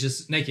 Okay. Where he's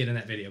just naked in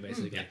that video,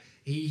 basically. Yeah.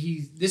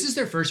 He this is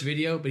their first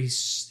video, but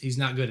he's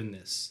not good in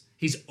this.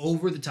 He's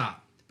over the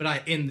top.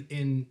 But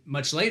in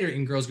much later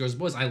in Girls,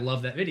 Boys, I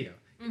love that video.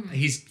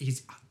 He's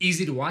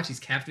easy to watch. He's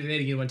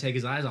captivating. You don't want to take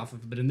his eyes off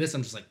of it. But in this,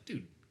 I'm just like,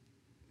 dude,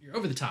 you're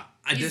over the top.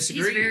 I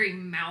disagree. He's very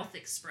mouth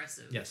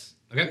expressive. Yes.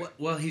 Okay.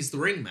 Well, he's the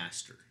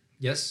ringmaster,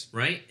 Yes.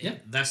 right? Yeah.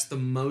 That's the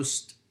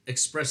most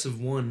expressive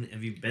one.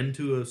 Have you been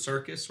to a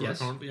circus or Yes.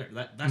 a carnival?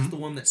 That's the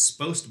one that's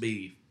supposed to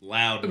be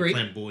loud Agreed.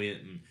 and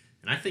flamboyant, and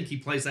I think he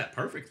plays that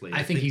perfectly.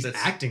 I think he's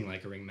that's- acting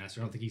like a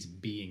ringmaster. I don't think he's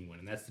being one,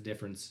 and that's the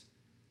difference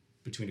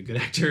between a good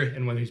actor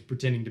and one who's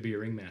pretending to be a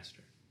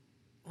ringmaster.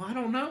 Well, I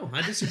don't know.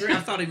 I disagree. I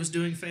thought he was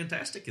doing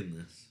fantastic in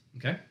this.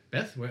 Okay,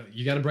 Beth. Well,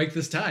 you got to break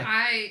this tie.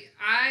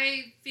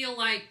 I feel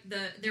like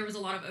there was a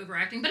lot of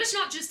overacting, but it's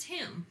not just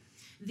him.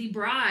 The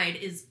bride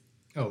is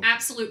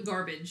absolute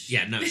garbage.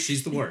 Yeah, no,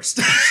 she's the worst.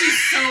 She's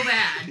so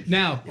bad.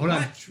 Now, hold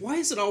on. Why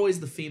is it always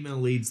the female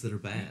leads that are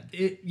bad?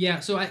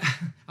 So I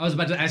was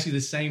about to ask you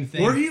the same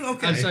thing. Were you?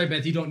 Okay. I'm sorry,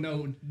 Beth. You don't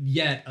know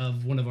yet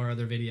of one of our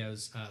other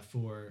videos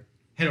for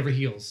Head Over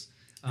Heels.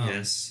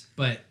 Yes.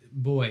 But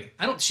boy,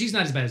 she's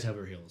not as bad as Head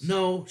Over Heels.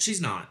 No,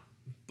 she's not.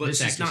 But This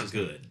she's actress not is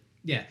good.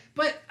 Yeah,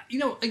 but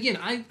again,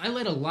 I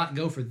let a lot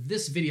go for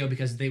this video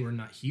because they were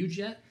not huge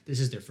yet. This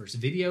is their first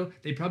video.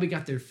 They probably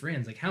got their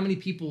friends. Like, how many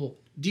people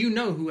do you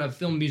know who have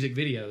filmed music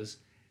videos?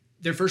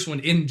 Their first one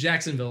in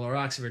Jacksonville or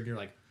Oxford, and you're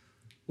like,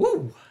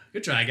 "Woo,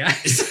 good try,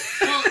 guys."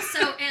 Well,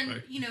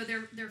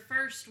 their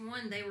first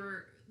one, they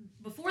were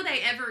before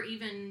they ever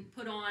even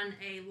put on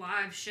a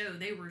live show.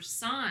 They were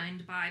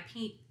signed by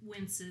Pete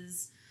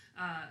Wentz's.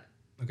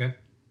 Okay.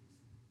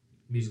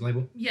 Music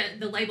label. Yeah,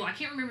 the label. I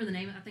can't remember the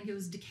name. I think it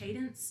was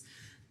Decadence.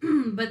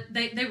 But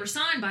they were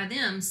signed by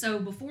them. So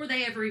before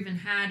they ever even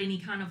had any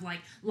kind of like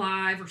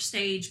live or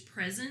stage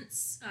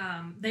presence,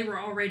 they were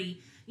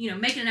already,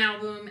 making an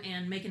album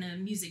and making a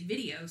music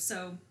video.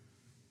 So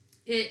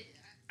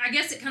I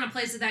guess it kind of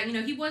plays to that.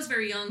 He was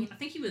very young. I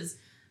think he was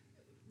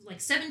like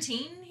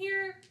 17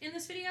 here in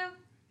this video.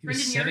 He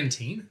was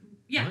 17?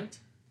 Yeah. What?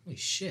 Holy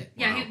shit.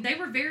 Yeah, Wow. they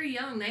were very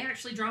young. They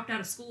actually dropped out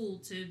of school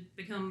to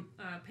become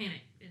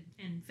Panic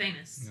and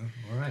famous. No,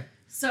 all right.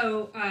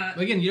 So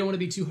Again, you don't want to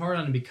be too hard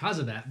on him because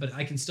of that, but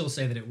I can still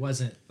say that it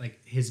wasn't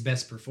like his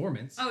best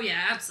performance. oh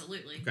yeah,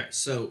 absolutely. Okay,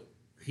 so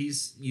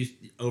he's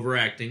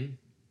overacting.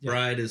 Yeah.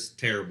 Bride is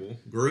terrible.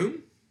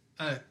 Groom?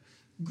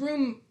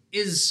 Groom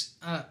is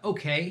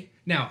okay.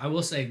 Now, I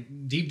will say,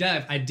 deep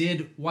dive, I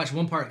did watch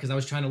one part because I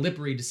was trying to lip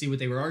read to see what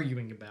they were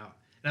arguing about.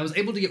 And I was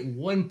able to get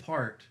one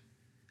part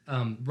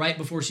right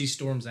before she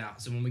storms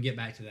out. So when we get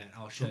back to that,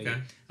 I'll show you.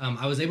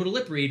 I was able to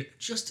lip read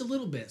just a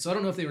little bit. So I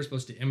don't know if they were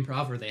supposed to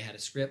improv or they had a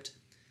script.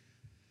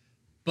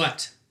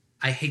 But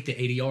I hate the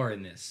ADR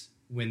in this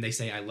when they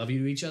say I love you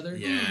to each other.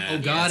 Yeah. Oh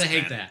God, Yeah, I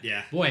hate bad. that.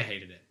 Yeah. Boy, I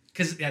hated it.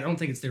 Because I don't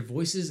think it's their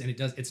voices and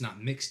it's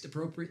not mixed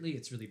appropriately.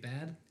 It's really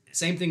bad.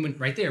 Same thing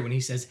right there when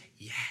he says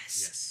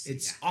yes.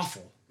 It's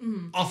awful.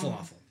 Awful.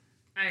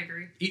 I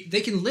agree.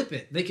 They can lip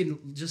it. They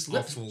can just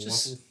lip Awful,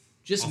 just, awful.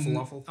 just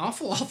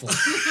Awful.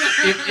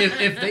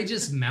 if they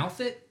just mouth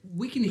it,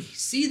 we can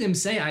see them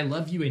say I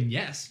love you and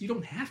yes. You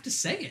don't have to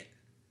say it.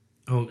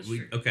 Oh, That's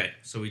true. okay.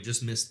 So we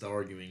just missed the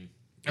arguing.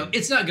 Oh,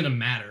 it's not gonna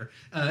matter.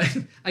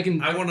 I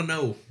want to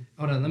know.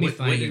 Hold on, let me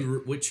find it.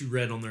 What you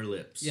read on their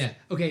lips. Yeah.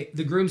 Okay.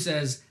 The groom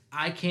says,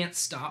 "I can't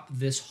stop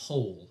this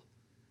hole."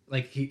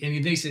 Like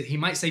he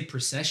might say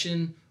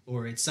procession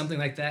or it's something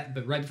like that.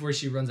 But right before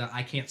she runs out,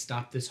 "I can't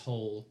stop this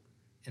hole,"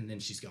 and then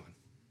she's gone.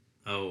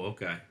 Oh,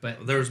 okay.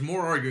 But there was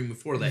more arguing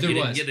before that. There You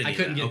was. Didn't get any I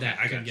couldn't get okay, that.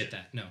 I couldn't gotcha. get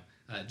that. No.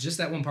 Just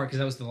that one part because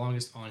that was the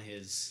longest on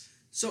his.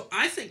 So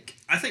I think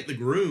the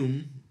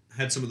groom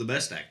had some of the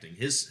best acting.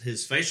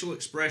 His facial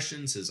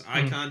expressions, his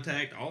eye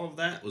contact, all of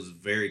that was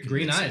very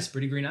Green convincing. eyes,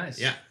 pretty green eyes.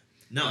 Yeah.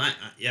 No,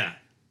 yeah.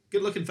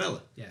 Good looking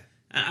fella. Yeah.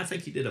 I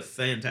think he did a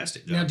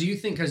fantastic job. Now, do you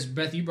think, because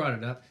Beth, you brought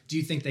it up, do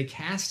you think they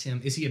cast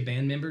him? Is he a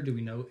band member? Do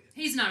we know?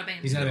 He's not a band.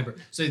 He's not a member.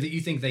 So that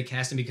you think they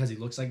cast him because he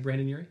looks like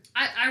Brandon Urie?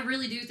 I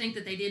really do think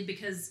that they did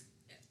because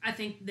I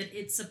think that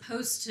it's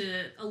supposed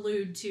to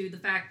allude to the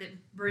fact that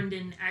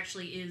Brendan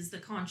actually is the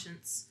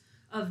conscience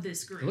of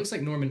this group. It looks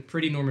like Norman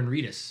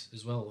Reedus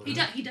as well. He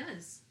does.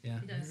 Yeah.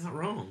 He does. You're not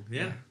wrong.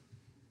 Yeah.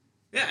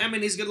 Yeah, I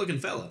mean, he's a good looking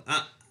fella.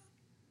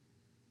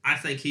 I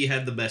think he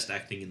had the best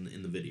acting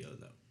in the video,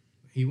 though.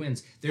 He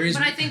wins. But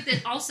I think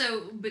that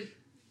also, but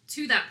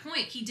to that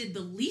point, he did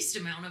the least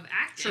amount of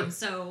acting. Sure.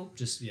 So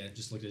just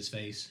look at his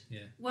face.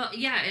 Yeah. well,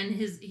 yeah, and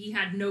he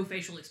had no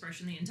facial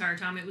expression the entire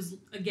time. It was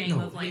a game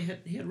of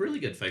like he had really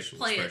good facial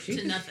play it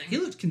expressions. to nothing. He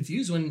looked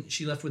confused when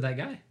she left with that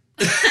guy.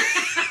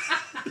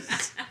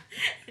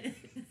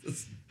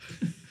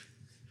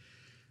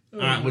 All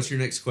right, what's your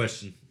next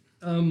question?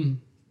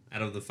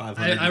 Out of the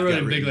 500, I wrote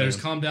in big letters,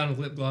 down. calm down with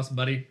lip gloss,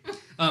 buddy.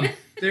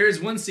 There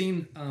is one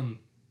scene,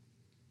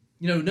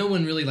 no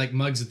one really like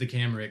mugs at the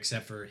camera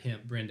except for him,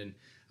 Brendan.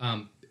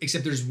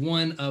 Except there's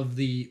one of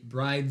the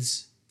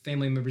bride's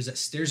family members that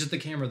stares at the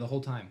camera the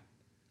whole time.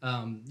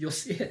 You'll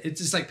see it. It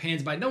just like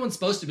pans by. No one's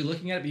supposed to be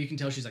looking at it, but you can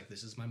tell she's like,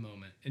 this is my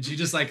moment. And she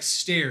just like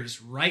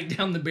stares right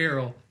down the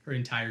barrel her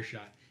entire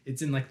shot.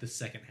 It's in like the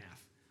second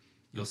half.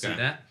 You'll see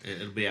that.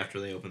 It'll be after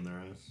they open their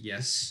eyes.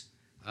 Yes.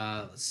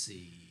 Let's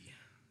see.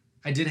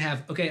 I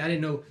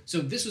didn't know. So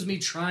this was me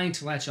trying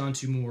to latch on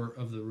to more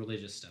of the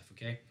religious stuff,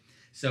 okay?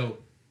 So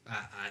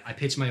I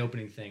pitched my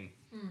opening thing.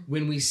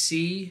 When we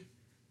see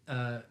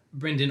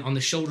Brendan on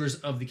the shoulders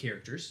of the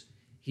characters,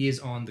 he is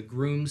on the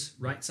groom's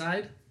right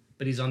side,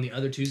 but he's on the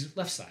other two's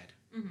left side.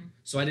 Mm-hmm.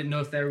 So I didn't know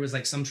if there was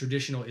like some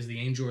traditional, is the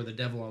angel or the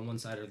devil on one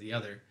side or the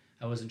other.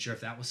 I wasn't sure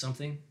if that was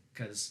something,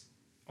 because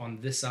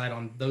on this side,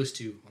 on those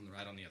two, on the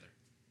right, on the other.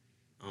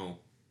 Oh.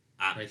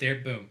 Right there,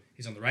 boom.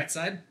 He's on the right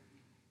side.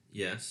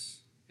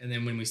 Yes. And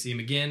then when we see him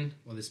again,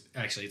 well, it's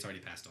already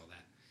past all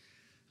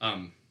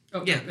that.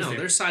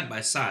 They're side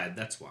by side.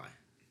 That's why.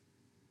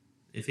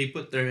 If he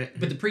put their...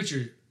 But the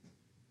preacher,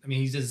 I mean,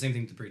 he does the same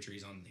thing to the preacher.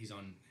 He's on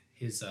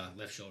his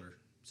left shoulder.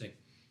 See?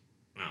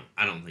 No,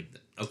 I don't think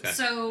that... Okay.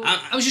 So...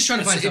 I was just trying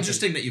to find something.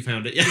 Interesting that you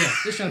found it. Yeah,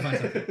 just trying to find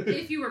something.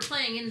 If you were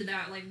playing into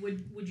that, like,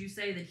 would you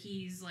say that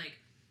he's, like,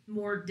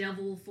 more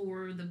devil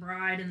for the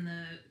bride and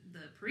the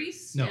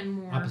priest? No, and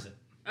more... opposite.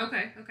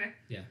 Okay.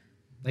 Yeah.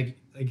 Like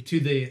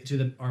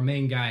to our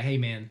main guy, hey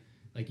man,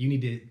 like you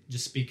need to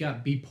just speak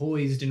up, be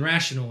poised and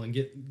rational, and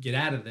get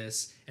out of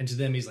this. And to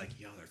them, he's like,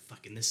 y'all are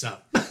fucking this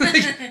up.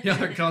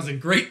 Y'all are causing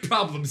great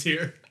problems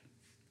here.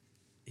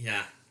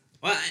 Yeah.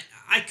 Well,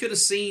 I could have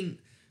seen.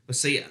 But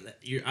see,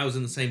 I was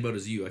in the same boat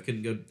as you. I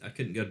couldn't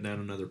go down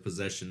another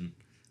possession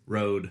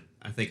road.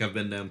 I think I've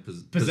been down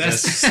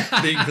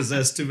being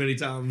possessed too many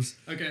times.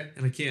 Okay.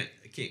 And I can't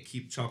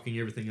keep chalking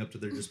everything up to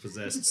they're just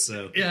possessed.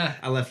 So yeah,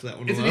 I left that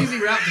one alone. It's an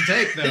easy route to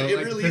take, though. It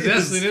like, really possession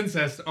is. and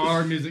incest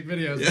are music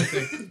videos. I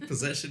think.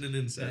 Possession and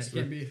incest.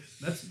 Yeah,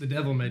 that's the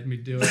devil made me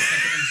do it.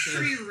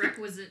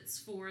 Prerequisites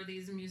for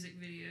these music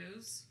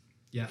videos.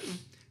 Yeah.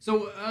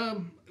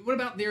 So, what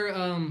about their?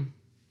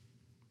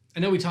 I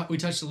know we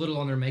touched a little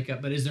on their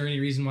makeup, but is there any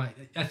reason why?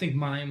 I think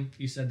Mime,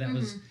 you said that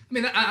was. I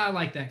mean, I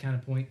like that kind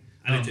of point.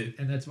 I do too.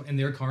 And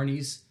they're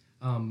Carnies.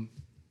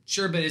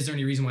 Sure, but is there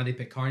any reason why they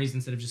pick Carnies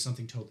instead of just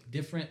something totally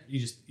different?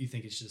 You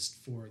think it's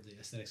just for the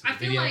aesthetics of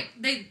the video? I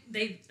feel like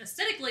they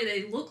aesthetically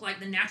they look like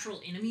the natural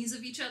enemies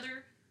of each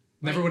other.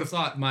 Never would have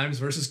thought Mimes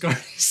versus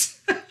Carnies.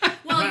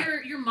 Well,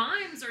 your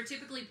mimes are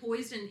typically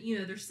poised and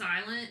they're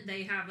silent.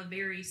 They have a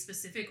very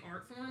specific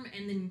art form,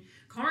 and then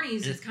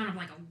Carnies is kind of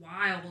like a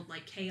wild,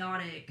 like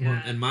chaotic.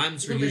 And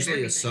mimes are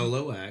usually a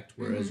solo act,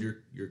 whereas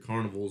Mm-hmm. your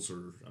carnivals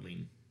are,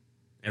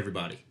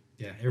 everybody.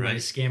 Yeah,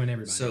 everybody's scamming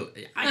everybody. So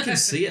I can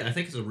see it. I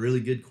think it's a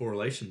really good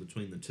correlation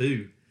between the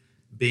two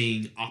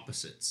being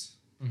opposites,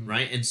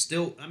 right? And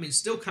still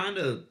kind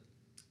of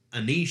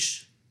a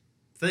niche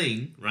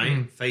thing, right?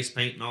 Mm-hmm. Face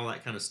paint and all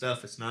that kind of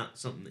stuff. It's not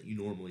something that you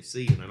normally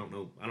see, and I don't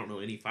know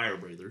any fire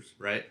breathers,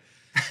 right?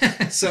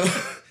 So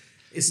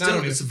it's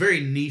a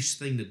very niche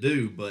thing to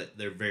do, but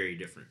they're very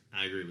different.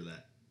 I agree with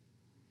that.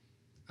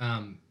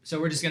 So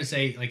we're just gonna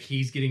say like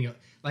he's getting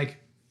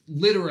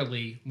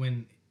literally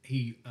when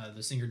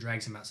the singer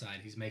drags him outside,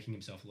 he's making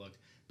himself look.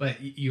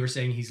 But you were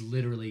saying he's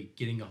literally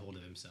getting a hold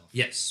of himself.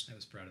 Yes, I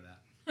was proud of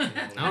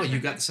that. Oh, you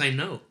got the same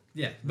note.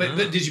 Yeah, but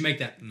did you make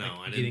that? No,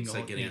 I didn't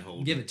say getting a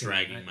hold. Give it to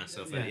dragging me.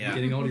 myself. Yeah,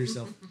 getting a hold of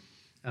yourself.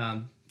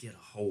 Get a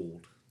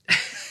hold.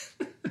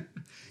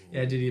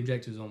 Yeah, did he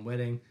object to his own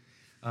wedding?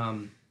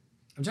 I'm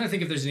trying to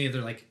think if there's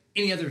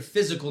any other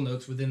physical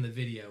notes within the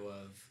video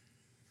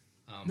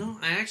of. No,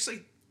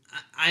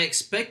 I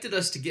expected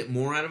us to get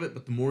more out of it,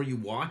 but the more you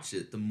watch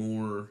it, the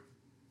more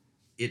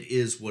it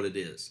is what it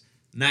is.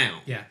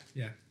 Now, yeah,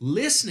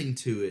 listening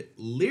to it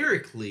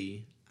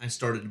lyrically, I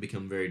started to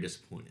become very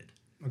disappointed.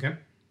 Okay.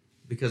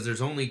 Because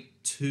there's only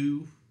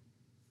two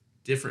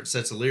different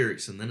sets of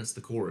lyrics, and then it's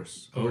the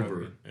chorus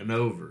over and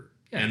over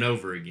and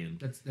over again.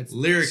 That's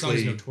lyrically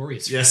song's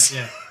notorious. For yes, that,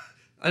 yeah.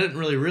 I didn't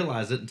really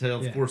realize it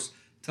until, of course,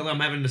 I'm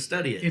having to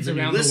study it. It's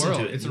around the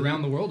world. It's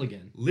around the world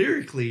again.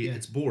 Lyrically,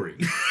 it's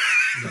boring.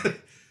 Yeah.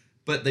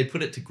 But they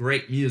put it to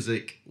great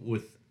music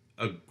with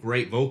a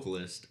great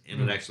vocalist,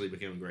 and it actually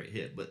became a great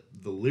hit. But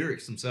the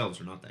lyrics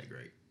themselves are not that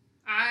great.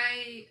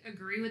 I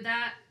agree with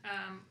that.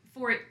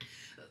 For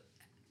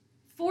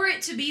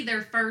it to be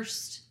their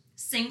first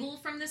single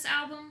from this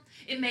album,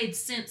 it made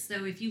sense,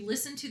 though. If you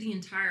listen to the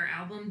entire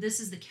album,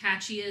 this is the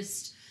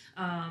catchiest.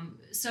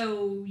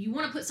 So you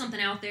want to put something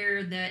out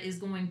there that is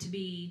going to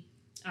be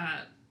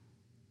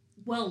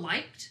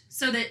well-liked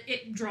so that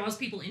it draws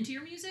people into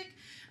your music.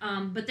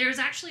 But there's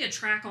actually a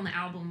track on the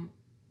album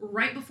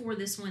right before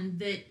this one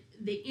that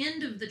the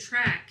end of the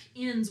track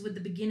ends with the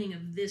beginning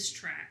of this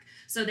track.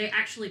 So they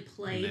actually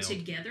play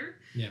together.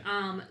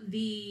 Yeah.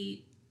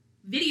 The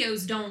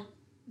videos don't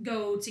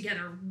go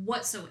together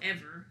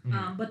whatsoever,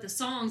 but the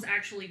songs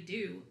actually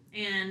do.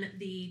 And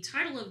the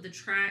title of the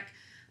track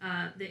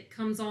that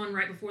comes on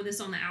right before this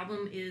on the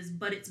album is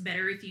 "But It's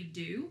Better If You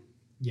Do."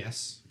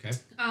 Yes. Okay.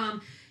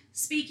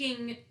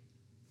 Speaking.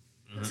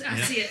 Yeah.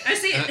 I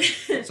see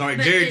it. Sorry,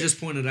 But Jared just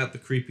pointed out the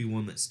creepy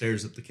one that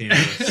stares at the camera.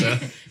 So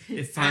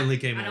it finally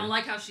came I on. don't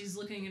like how she's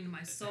looking into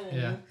my soul.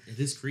 Yeah. It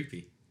is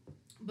creepy.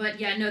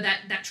 But yeah, no,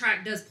 that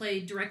track does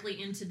play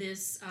directly into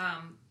this,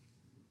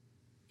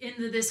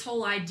 into this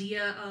whole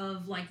idea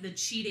of like the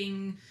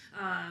cheating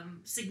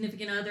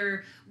significant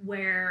other,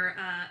 where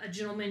a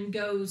gentleman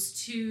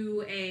goes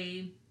to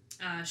a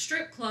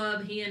strip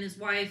club. He and his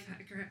wife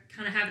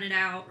kind of having it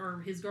out,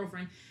 or his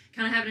girlfriend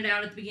kind of having it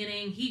out at the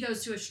beginning. He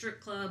goes to a strip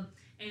club,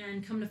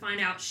 and come to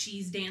find out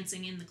she's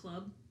dancing in the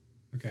club.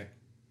 Okay.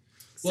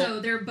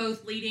 So they're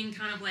both leading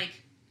kind of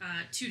like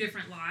two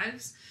different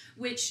lives,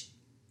 which,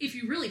 if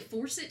you really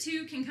force it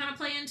to, can kind of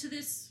play into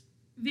this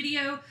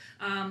video.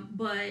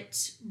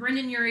 But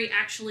Brendan Urie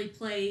actually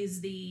plays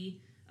the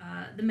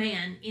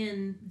man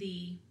in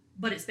the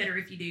 "But It's Better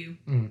If You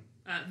Do"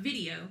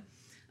 video.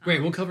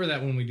 Great. We'll cover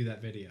that when we do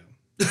that video.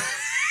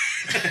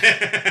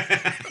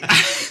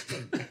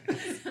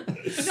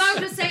 No,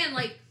 I'm just saying,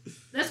 like,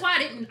 that's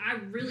why I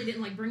really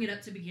didn't like bring it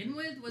up to begin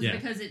with, was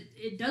because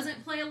it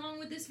doesn't play along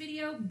with this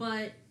video,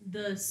 but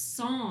the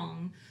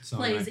song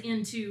plays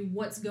into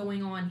what's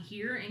going on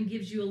here and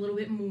gives you a little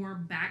bit more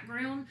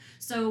background.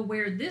 So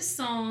where this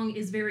song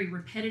is very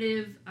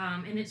repetitive,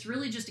 and it's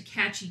really just a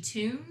catchy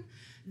tune,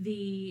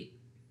 the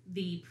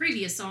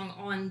previous song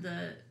on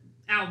the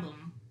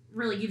album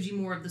really gives you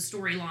more of the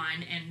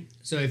storyline, and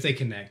so if they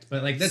connect,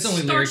 but like that's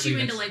only starts you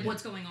lyrically, into like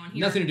what's going on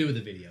here. nothing to do with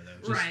the video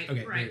though. Just, Right,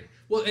 okay, right.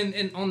 Well,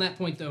 and on that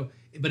point though,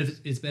 but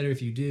if it's better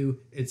if you do,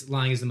 it's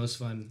lying is the most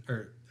fun,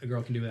 or a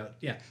girl can do without.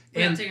 Yeah,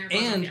 Without taking her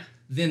clothes off, yeah.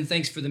 Then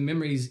thanks for the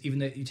memories, even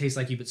though you taste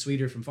like you but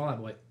sweeter from Fall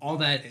Out Boy. All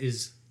that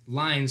is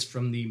lines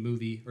from the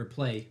movie or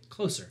play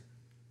Closer.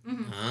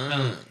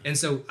 Mm-hmm. And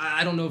so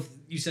I don't know if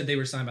you said they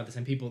were signed by the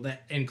same people.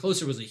 And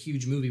Closer was a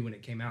huge movie when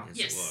it came out.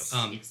 Yes.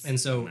 Yes. And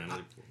so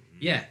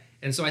yeah.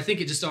 And so I think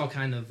it just all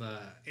kind of,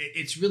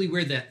 it's really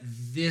weird that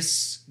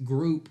this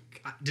group,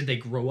 did they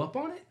grow up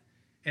on it?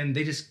 And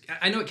they just,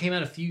 I know it came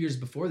out a few years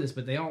before this,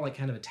 but they all like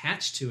kind of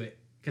attached to it.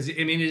 Because,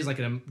 I mean, it is like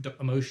an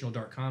emotional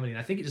dark comedy. And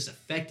I think it just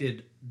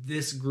affected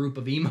this group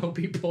of emo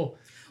people.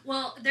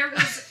 Well, there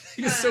was...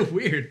 It's so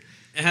weird.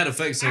 It had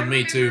effects on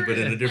me too, but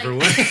in a different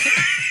way.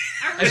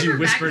 I remember As you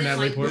whisper, back then,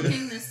 Natalie like, Portman.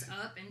 looking this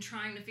up and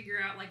trying to figure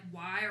out, like,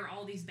 why are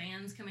all these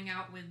bands coming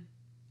out with,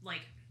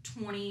 like,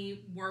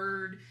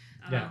 20-word...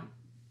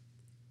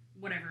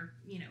 whatever,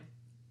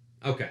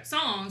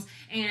 songs,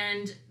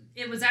 and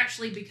it was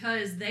actually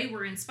because they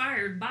were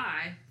inspired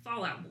by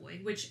Fall Out Boy,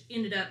 which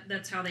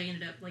that's how they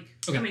ended up, like,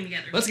 coming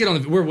together. Let's get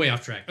on we're way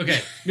off track.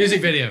 Okay,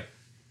 music video.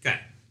 Okay.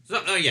 So,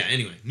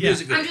 anyway,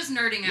 music video. I'm just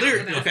nerding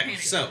out about Okay, Panic!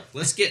 so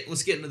let's get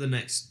into the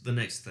next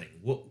thing.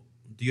 What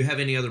do you have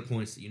any other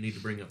points that you need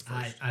to bring up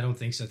first? I don't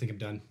think so. I think I'm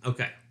done.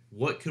 Okay.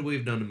 What could we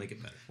have done to make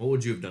it better? What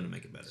would you have done to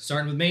make it better?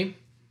 Starting with me.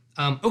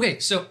 Okay,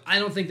 so I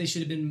don't think they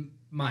should have been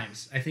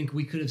mimes. I think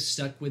we could have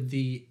stuck with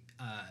the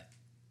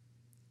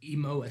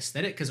emo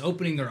aesthetic, because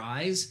opening their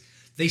eyes,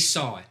 they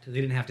saw it.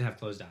 They didn't have to have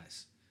closed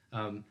eyes.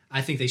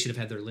 I think they should have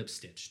had their lips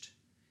stitched,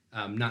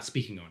 not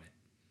speaking on it.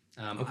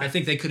 I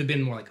think they could have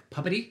been more like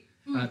puppety,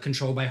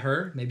 controlled by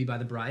her, maybe by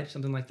the bride,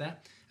 something like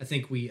that. I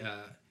think we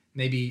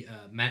maybe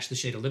match the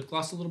shade of lip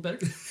gloss a little better.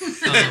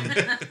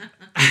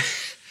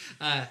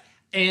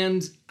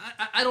 And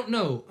I don't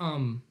know.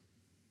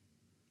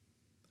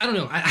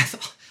 I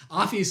thought,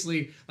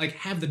 obviously, like,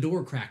 have the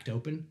door cracked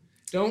open.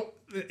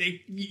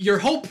 Your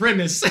whole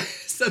premise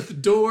is that the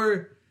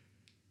door.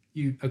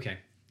 You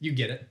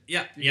get it.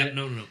 Yeah.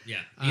 No.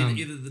 Yeah.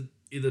 Either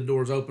the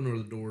door's open or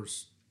the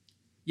door's.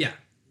 Yeah.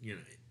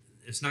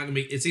 It's not gonna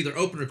be. It's either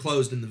open or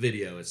closed in the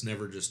video. It's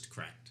never just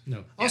cracked.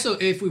 No. Also,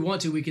 if we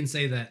want to, we can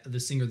say that the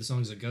singer of the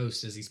song is a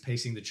ghost as he's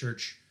pacing the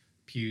church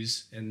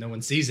pews and no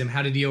one sees him.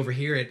 How did he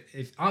overhear it?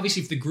 If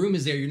the groom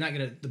is there,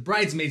 the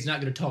bridesmaid's not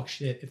gonna talk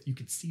shit if you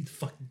could see the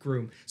fucking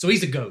groom. So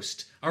he's a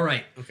ghost. All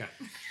right. Okay.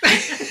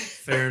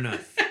 Fair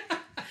enough.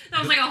 That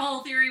was like a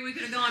whole theory we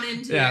could have gone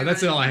into. Yeah,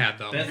 that's all I had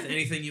though. Beth,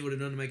 anything you would have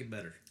done to make it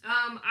better?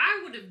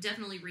 I would have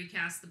definitely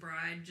recast the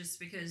bride, just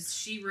because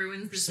she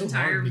ruins this so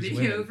entire hard with these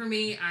video women. for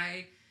me.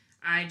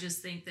 I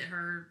just think that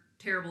her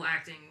terrible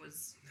acting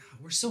was...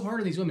 We're so hard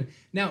on these women.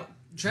 Now,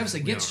 Travis,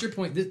 against are. your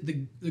point,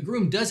 the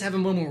groom does have a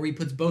moment where he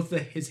puts both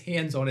his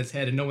hands on his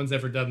head, and no one's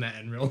ever done that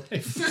in real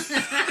life.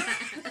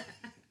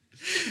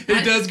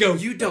 It does go,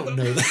 You don't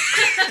know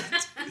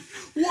that.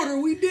 what are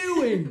we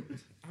doing?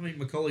 I mean,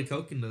 Macaulay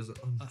Culkin does it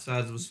on the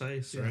sides of his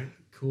face, right?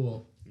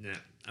 Cool. Yeah.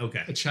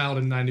 Okay. A child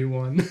in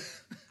 91.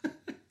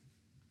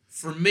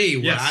 For me,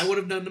 what Yes. I would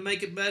have done to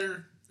make it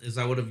better is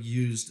I would have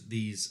used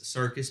these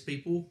circus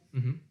people.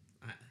 Mm-hmm.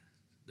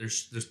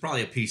 There's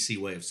probably a PC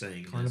way of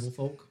saying Carnival this.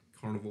 folk.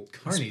 Carnival.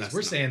 Carnies. That's We're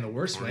not- saying the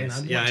worst way. And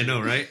I'm Yeah, I watching.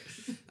 know, right?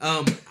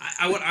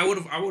 I would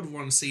have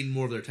wanted to see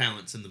more of their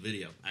talents in the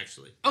video.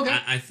 Actually, Okay.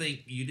 I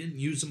think you didn't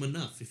use them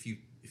enough. If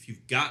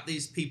you've got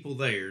these people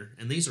there,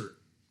 and these are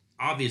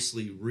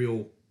obviously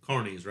real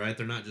carnies, right?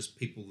 They're not just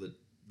people that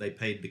they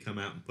paid to come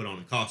out and put on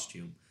a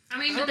costume. I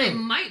mean, I but don't they know.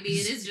 might be.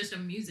 It is just a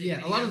music Yeah,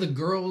 video. a lot of the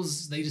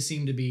girls, they just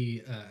seem to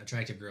be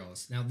attractive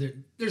girls. Now,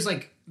 there's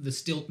like the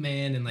stilt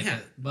man and like Yeah.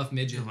 a buff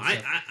midget. No, and I,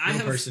 stuff. I, I, Real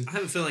have person. I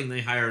have a feeling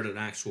they hired an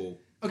actual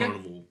Okay.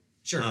 carnival.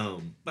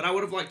 Sure. But I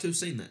would have liked to have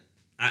seen that.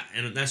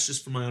 And that's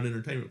just for my own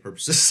entertainment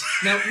purposes.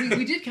 Now,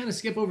 we did kind of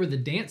skip over the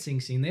dancing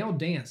scene. They all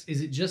dance.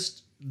 Is it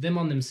just them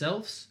on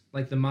themselves?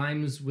 Like the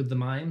mimes with the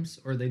mimes?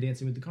 Or are they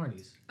dancing with the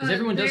carnies? Because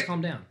everyone does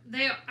calm down.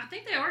 I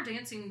think they are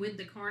dancing with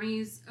the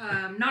carnies.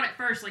 Not at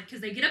first, like,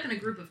 because they get up in a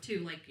group of two.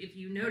 Like, if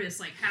you notice,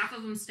 like, half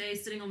of them stay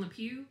sitting on the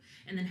pew,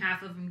 and then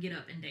half of them get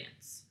up and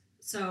dance.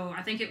 So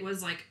I think it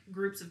was, like,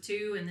 groups of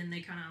two, and then they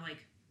kind of, like,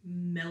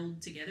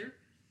 meld together.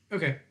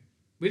 Okay.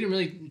 We didn't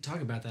really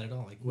talk about that at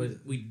all. Like, what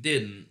we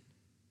didn't.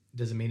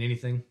 does it mean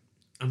anything?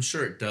 I'm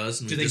sure it does.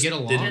 Do they get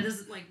along? Yeah, this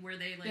is, like, where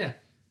they, like... Yeah.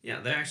 Yeah,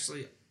 they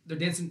actually... They're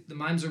dancing. The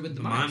mimes are with the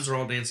The mimes. mimes are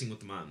all dancing with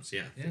the mimes,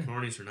 yeah. Yeah. The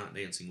carnies are not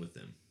dancing with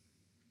them.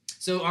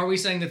 So are we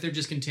saying that they're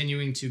just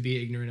continuing to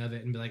be ignorant of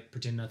it and be like,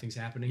 pretend nothing's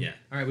happening? Yeah.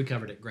 All right, we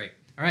covered it. Great.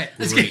 All right,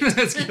 let's Great.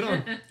 get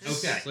on.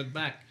 Okay. Look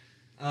back.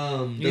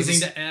 Does Anything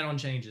the- to add on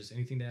changes?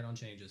 Anything to add on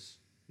changes?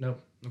 No.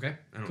 Okay.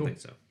 I don't cool. think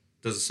so.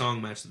 Does the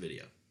song match the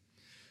video?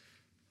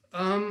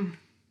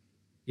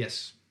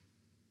 Yes.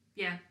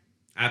 Yeah.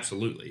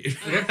 Absolutely.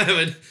 Okay. I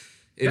mean,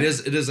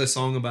 it is a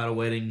song about a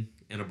wedding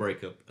and a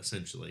breakup,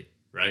 essentially,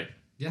 right?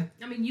 Yeah.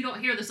 I mean, you don't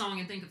hear the song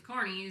and think of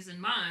carnies and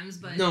mimes,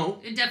 but No.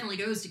 it definitely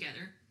goes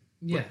together.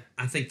 Yeah.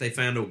 I think they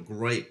found a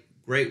great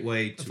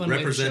way to fun way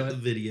to represent show the it.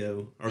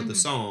 video or the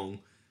song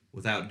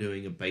without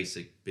doing a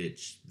basic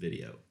bitch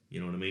video. You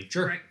know what I mean?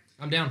 Sure. Right.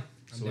 I'm down.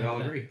 So we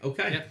all agree.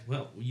 Okay. Yep.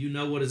 Well, you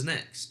know what is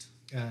next.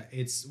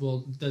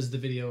 Does the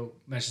video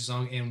match the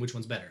song and which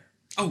one's better?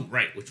 Oh,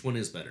 right. Which one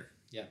is better?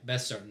 Yeah.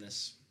 Best starting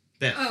this.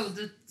 Beth. Oh,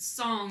 the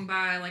song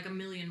by like A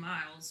Million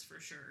Miles for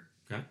sure.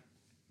 Okay.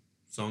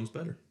 Song's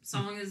better.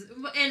 Song is,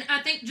 and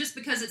I think just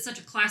because it's such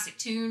a classic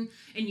tune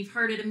and you've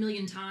heard it a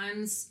million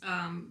times,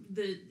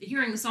 the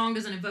hearing the song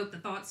doesn't evoke the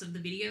thoughts of the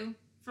video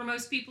for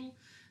most people.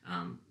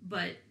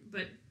 But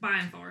by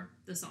and far,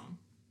 the song.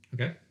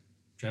 Okay.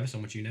 Travis, I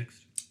want you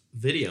next.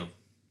 Video.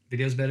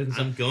 Video's better than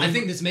song. I'm going I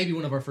think this may be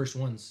one of our first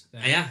ones.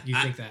 That You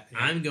think that? Yeah.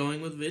 I'm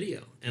going with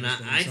video. And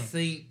Just I song.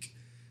 think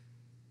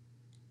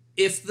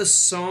if the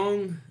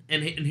song,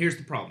 and here's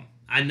the problem.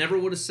 I never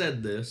would have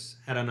said this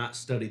had I not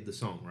studied the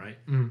song, right?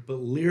 Mhm. But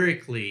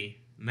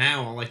lyrically,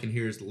 now all I can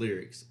hear is the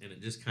lyrics, and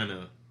it just kind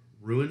of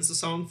ruins the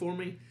song for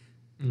me.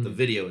 The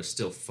video is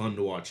still fun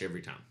to watch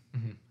every time.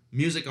 Mhm.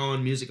 Music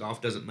on, music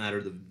off doesn't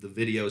matter. The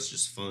video is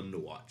just fun to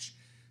watch.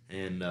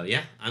 And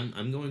yeah,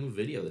 I'm going with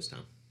video this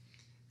time.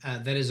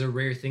 That is a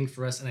rare thing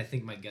for us, and I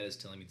think my gut is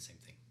telling me the same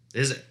thing.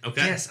 Is it?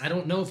 Okay. Yes, I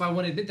don't know if I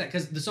want to admit that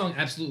because the song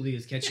absolutely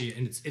is catchy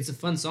and it's a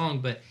fun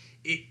song, but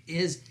it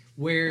is.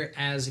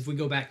 Whereas if we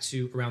go back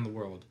to Around the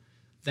World,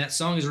 that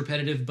song is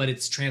repetitive, but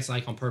it's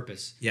trance-like on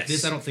purpose. Yes.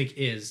 This I don't think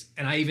is,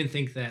 and I even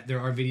think that there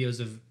are videos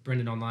of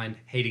Brendan online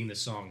hating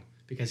this song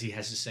because he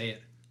has to say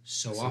it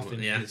so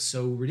often yeah. and it's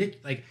so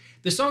ridiculous. Like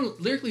the song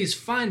lyrically is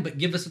fine, but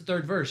give us a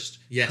third verse.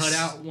 Yes. Cut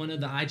out one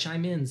of the I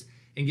chime ins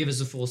and give us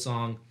a full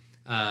song.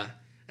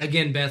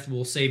 Again, Beth,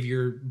 we'll save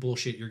your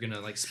bullshit. You're gonna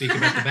like speak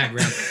about the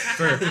background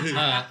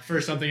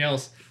for something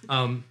else.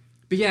 But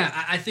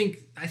yeah, I think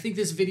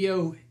this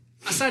video,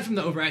 aside from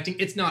the overacting,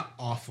 it's not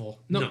awful.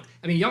 No.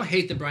 I mean, y'all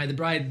hate The Bride. The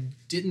Bride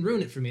didn't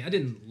ruin it for me. I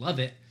didn't love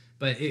it,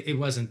 but it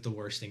wasn't the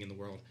worst thing in the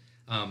world.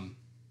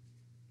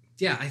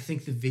 Yeah, I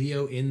think the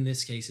video in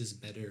this case is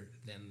better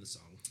than the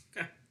song.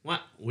 Okay.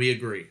 Well, we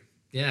agree.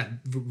 Yeah,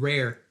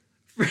 rare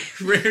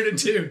to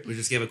do. We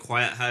just gave a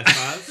quiet high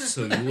five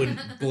so you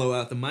wouldn't blow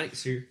out the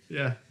mics here.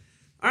 Yeah.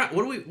 All right,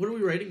 what are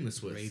we rating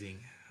this with? Rating.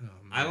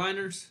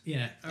 Eyeliners?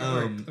 Yeah.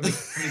 Or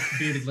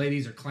bearded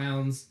ladies or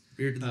clowns.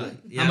 Bearded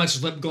lady. How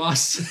much lip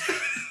gloss?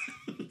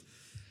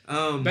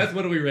 Beth,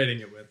 what are we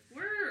rating it with?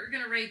 We're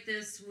gonna rate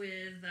this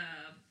with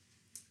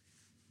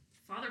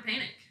Father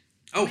Panic.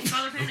 Oh,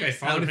 Father Panics? okay.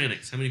 Father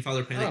Panics. How many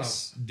Father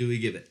Panics do we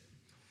give it?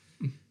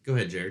 Go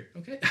ahead, Jared.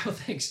 Okay. Oh,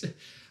 thanks.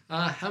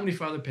 How many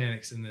Father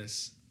Panics in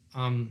this?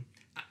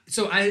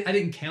 So I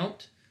didn't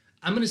count.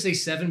 I'm going to say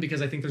 7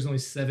 because I think there's only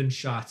 7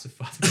 shots of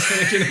Father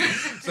Panic in it.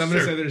 So I'm going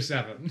to say there's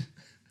 7.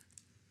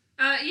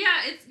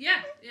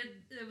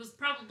 It was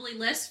probably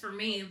less for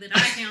me that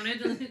I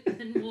counted,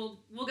 and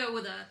we'll go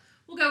with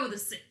a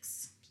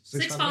 6.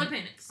 6 Father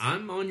Panics.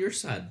 I'm on your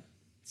side.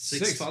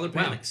 6 Father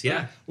Panics. Wow.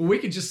 Yeah. Well, we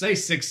could just say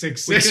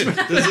 666.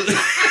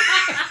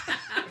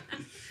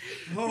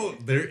 Oh,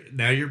 there!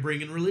 Now you're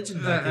bringing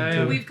religion back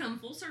into it. We've come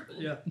full circle.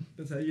 Yeah,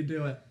 that's how you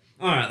do it.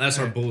 All right, that's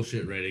our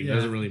bullshit rating. Yeah.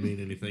 Doesn't really mean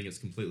anything. It's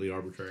completely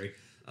arbitrary.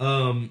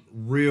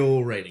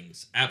 Real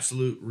ratings,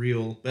 absolute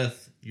real.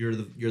 Beth, you're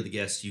the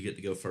guest. You get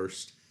to go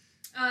first.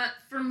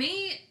 For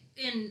me,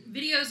 in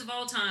videos of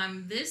all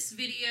time, this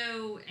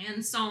video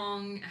and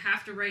song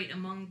have to rate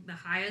among the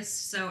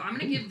highest. So I'm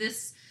going to give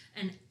this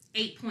an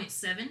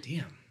 8.7.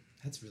 Damn,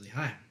 that's really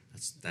high.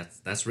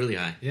 That's really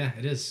high. Yeah,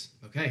 it is.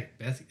 Okay,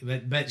 Beth,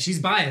 but she's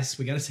biased.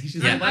 We got to say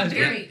she's I'm biased.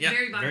 very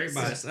biased. Very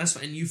biased. That's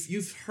fine. And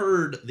you've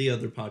heard the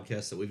other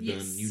podcasts that we've done.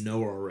 Yes. You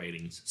know our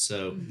ratings.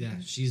 So Yeah,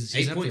 she's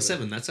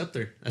 8.7. That's up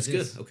there. That's It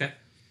good. is. Okay,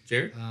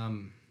 Jared.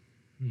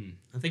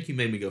 I think you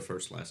made me go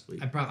first last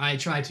week. I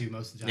try to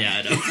most of the time.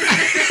 Yeah,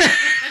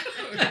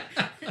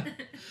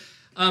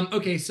 I know.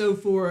 Okay, so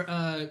for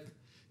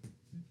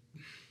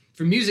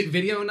music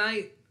video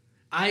night,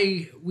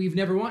 we've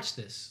never watched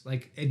this.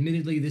 Like,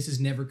 admittedly, this has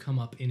never come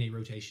up in a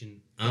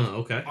rotation. Oh,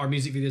 okay. Our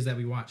music videos that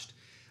we watched,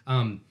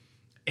 and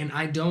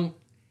I don't.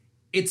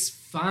 It's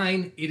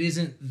fine. It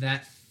isn't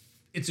that.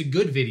 It's a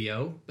good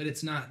video, but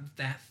it's not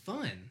that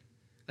fun.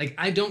 Like,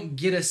 I don't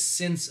get a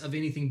sense of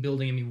anything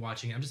building in me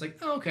watching it. I'm just like,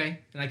 oh, okay,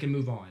 and I can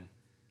move on.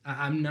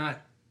 I'm not.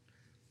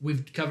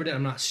 We've covered it.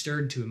 I'm not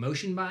stirred to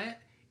emotion by it.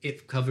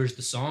 It covers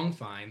the song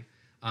fine.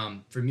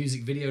 For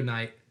music video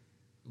night,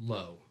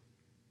 low.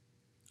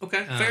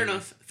 Okay, fair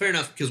enough. Fair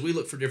enough, because we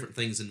look for different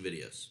things in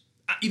videos.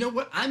 You know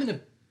what?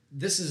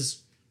 This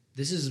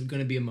is going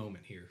to be a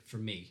moment here for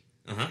me.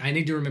 Uh-huh. I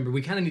need to remember.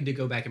 We kind of need to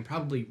go back and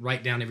probably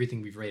write down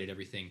everything we've rated.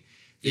 Everything.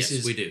 This Yes,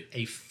 is we do.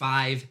 a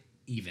 5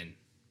 even.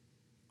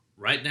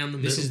 Right down the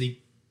middle. This is the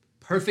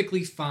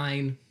perfectly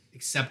fine,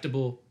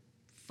 acceptable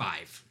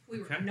 5. We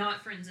were Okay.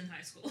 not friends in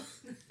high school.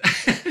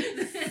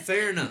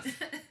 Fair enough.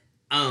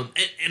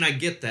 And I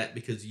get that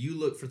because you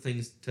look for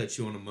things to touch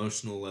you on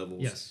emotional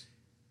levels. Yes.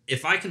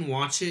 If I can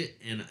watch it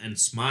and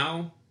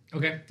smile,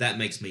 Okay. that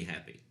makes me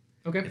happy.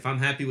 Okay. If I'm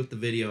happy with the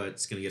video,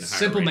 it's going to get a higher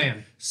Simple rating.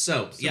 man.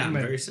 So, yeah, I'm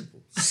man. very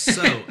simple.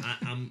 So,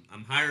 I'm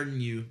higher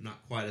than you,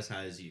 not quite as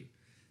high as you.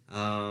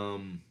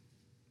 I'm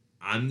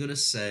going to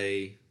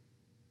say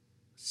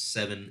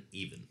 7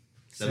 even.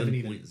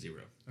 7.0.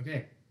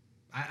 Okay.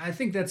 I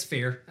think that's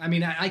fair. I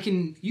mean,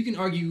 you can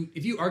argue,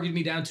 if you argued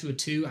me down to a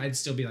 2, I'd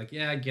still be like,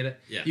 yeah, I get it.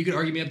 Yeah. You could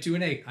argue me up to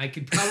an 8. I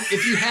could probably,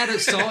 if you had a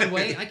solid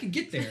way, I could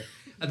get there.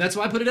 That's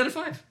why I put it at a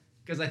 5.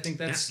 Because I think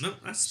that's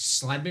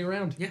slide me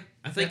around. Yeah,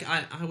 I think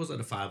I was at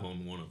a 5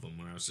 on one of them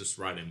when I was just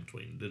right in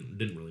between.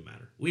 Didn't really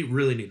matter. We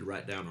really need to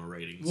write down our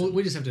ratings. Well,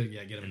 we just have to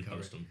get them and covered.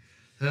 post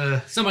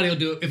them. Somebody will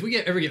do it. If we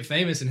ever get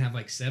famous and have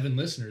like 7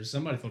 listeners,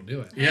 somebody will do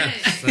it. Yeah,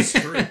 Hey. that's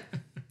true.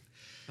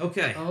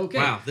 Okay. Okay.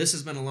 Wow, this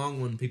has been a long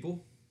one,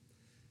 people.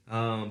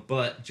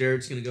 But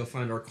Jared's going to go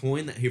find our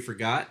coin that he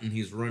forgot, and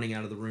he's running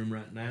out of the room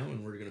right now,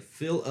 and we're going to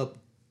fill up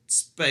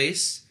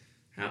space.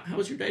 How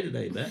was your day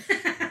today, Beth?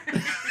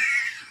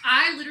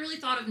 I literally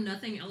thought of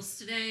nothing else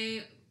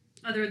today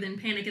other than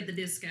Panic at the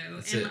Disco.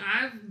 That's and it.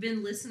 I've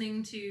been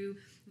listening to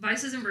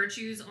Vices and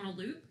Virtues on a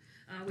loop,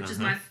 which is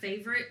my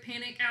favorite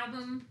Panic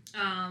album.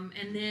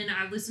 And then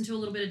I listened to a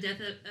little bit of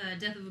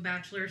Death of a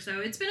Bachelor. So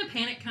it's been a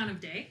Panic kind of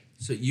day.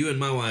 So you and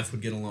my wife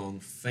would get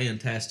along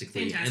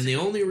fantastically. And the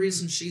only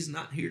reason she's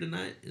not here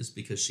tonight is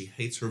because she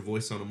hates her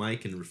voice on a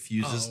mic and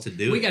refuses to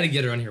do it. We got to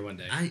get her on here one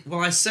day.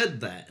 I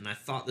said that, and I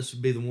thought this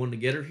would be the one to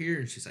get her here,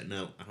 and she's like,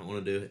 no, I don't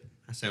want to do it.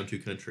 I sound too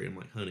country. I'm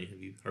like, honey, have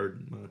you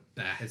heard my...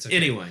 It's okay.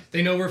 Anyway.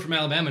 They know we're from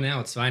Alabama now.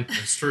 It's fine.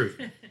 That's true.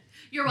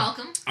 You're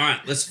welcome. All right,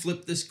 let's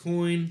flip this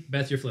coin.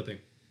 Beth, you're flipping.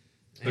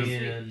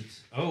 And,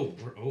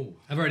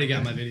 I've already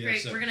got my video.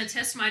 Great. So. We're going to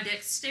test my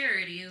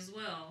dexterity as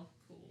well.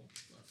 Cool.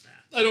 Love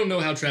that. I don't know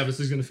how Travis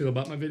is going to feel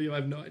about my video. I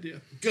have no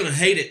idea. Gonna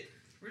hate it.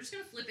 We're just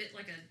going to flip it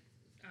like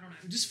a... I don't know.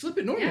 Just flip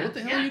it normal. Yeah, What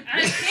the hell are you... I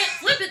can't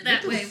flip it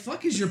that What the way.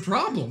 fuck is your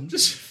problem?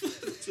 Just flip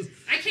it.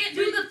 I can't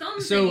do the thumb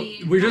So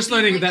thingy. we're just I'll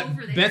be, learning like, that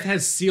over there. Beth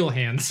has seal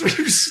hands.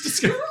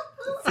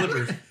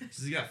 Flippers.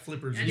 She's got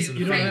flippers. I instead do. of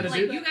You know how Right, to like,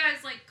 do that? you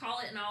guys like call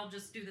it and I'll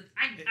just do the...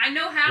 I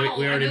know how.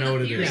 We already I know what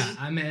the it theory. is. Yeah,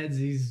 I'm heads.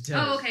 He's toes.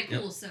 Oh, okay,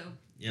 cool. Yep. So...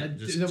 Yeah, It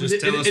just didn't- tell us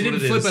it what didn't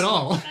it flip is. at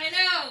all. I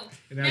know.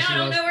 And Now she I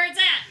don't lost- know where it's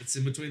at. It's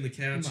in between the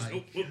couch.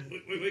 Oh my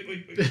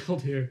Wait.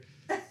 Build here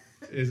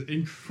is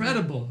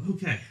incredible.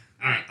 Okay.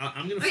 All right.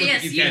 I'm gonna Oh, flip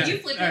yes, it. you catch do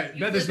it. flip it. All right, You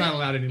Beth is flip not it.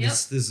 allowed anymore. Yep.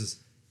 This is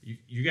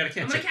you gotta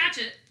catch I'm gonna it. catch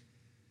it.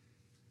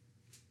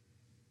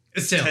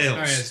 It's tails. Tails. All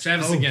right, it's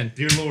Travis Oh, again.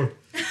 Dear Lord.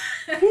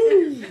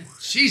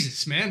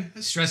 Jesus, man,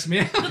 that stressed me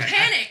out. The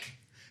panic.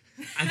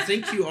 I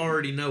think you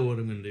already know what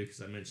I'm gonna do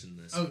because I mentioned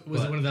this. Oh,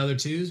 was it one of the other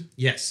twos?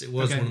 Yes, it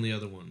was Okay. one of the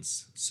other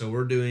ones. So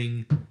we're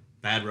doing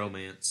Bad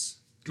Romance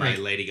by Great.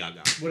 Lady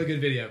Gaga. What a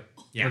good video.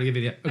 Yeah. What a good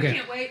video. I Okay.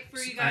 can't wait for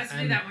you guys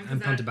to do that one. 'cause I'm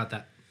pumped about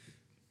that.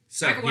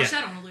 So I could watch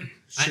yeah, that on a loop.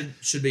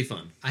 should be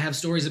fun. I have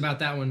stories about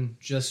that one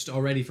just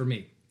already for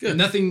me. Good.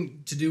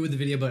 Nothing to do with the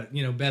video, but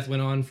Beth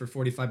went on for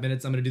 45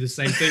 minutes. I'm going to do the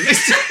same thing.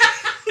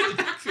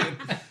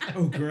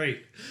 Oh,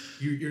 great!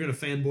 You're gonna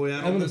fanboy out.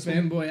 I'm on going this to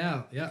one? fanboy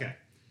out. Yeah. Okay,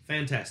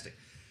 fantastic.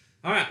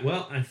 All right,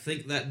 well, I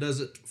think that does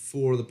it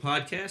for the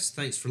podcast.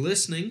 Thanks for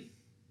listening.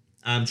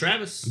 I'm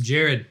Travis. I'm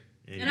Jared.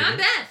 And I'm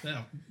Beth.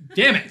 Oh,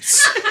 damn it.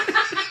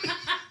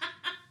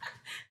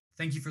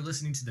 Thank you for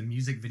listening to the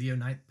Music Video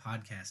Night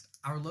podcast.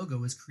 Our logo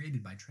was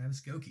created by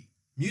Travis Goki.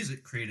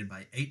 Music created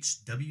by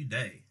H.W.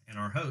 Day, and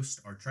our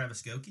hosts are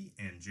Travis Goki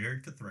and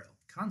Jared Cathrell.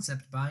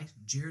 Concept by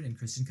Jared and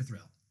Kristen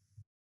Cathrell.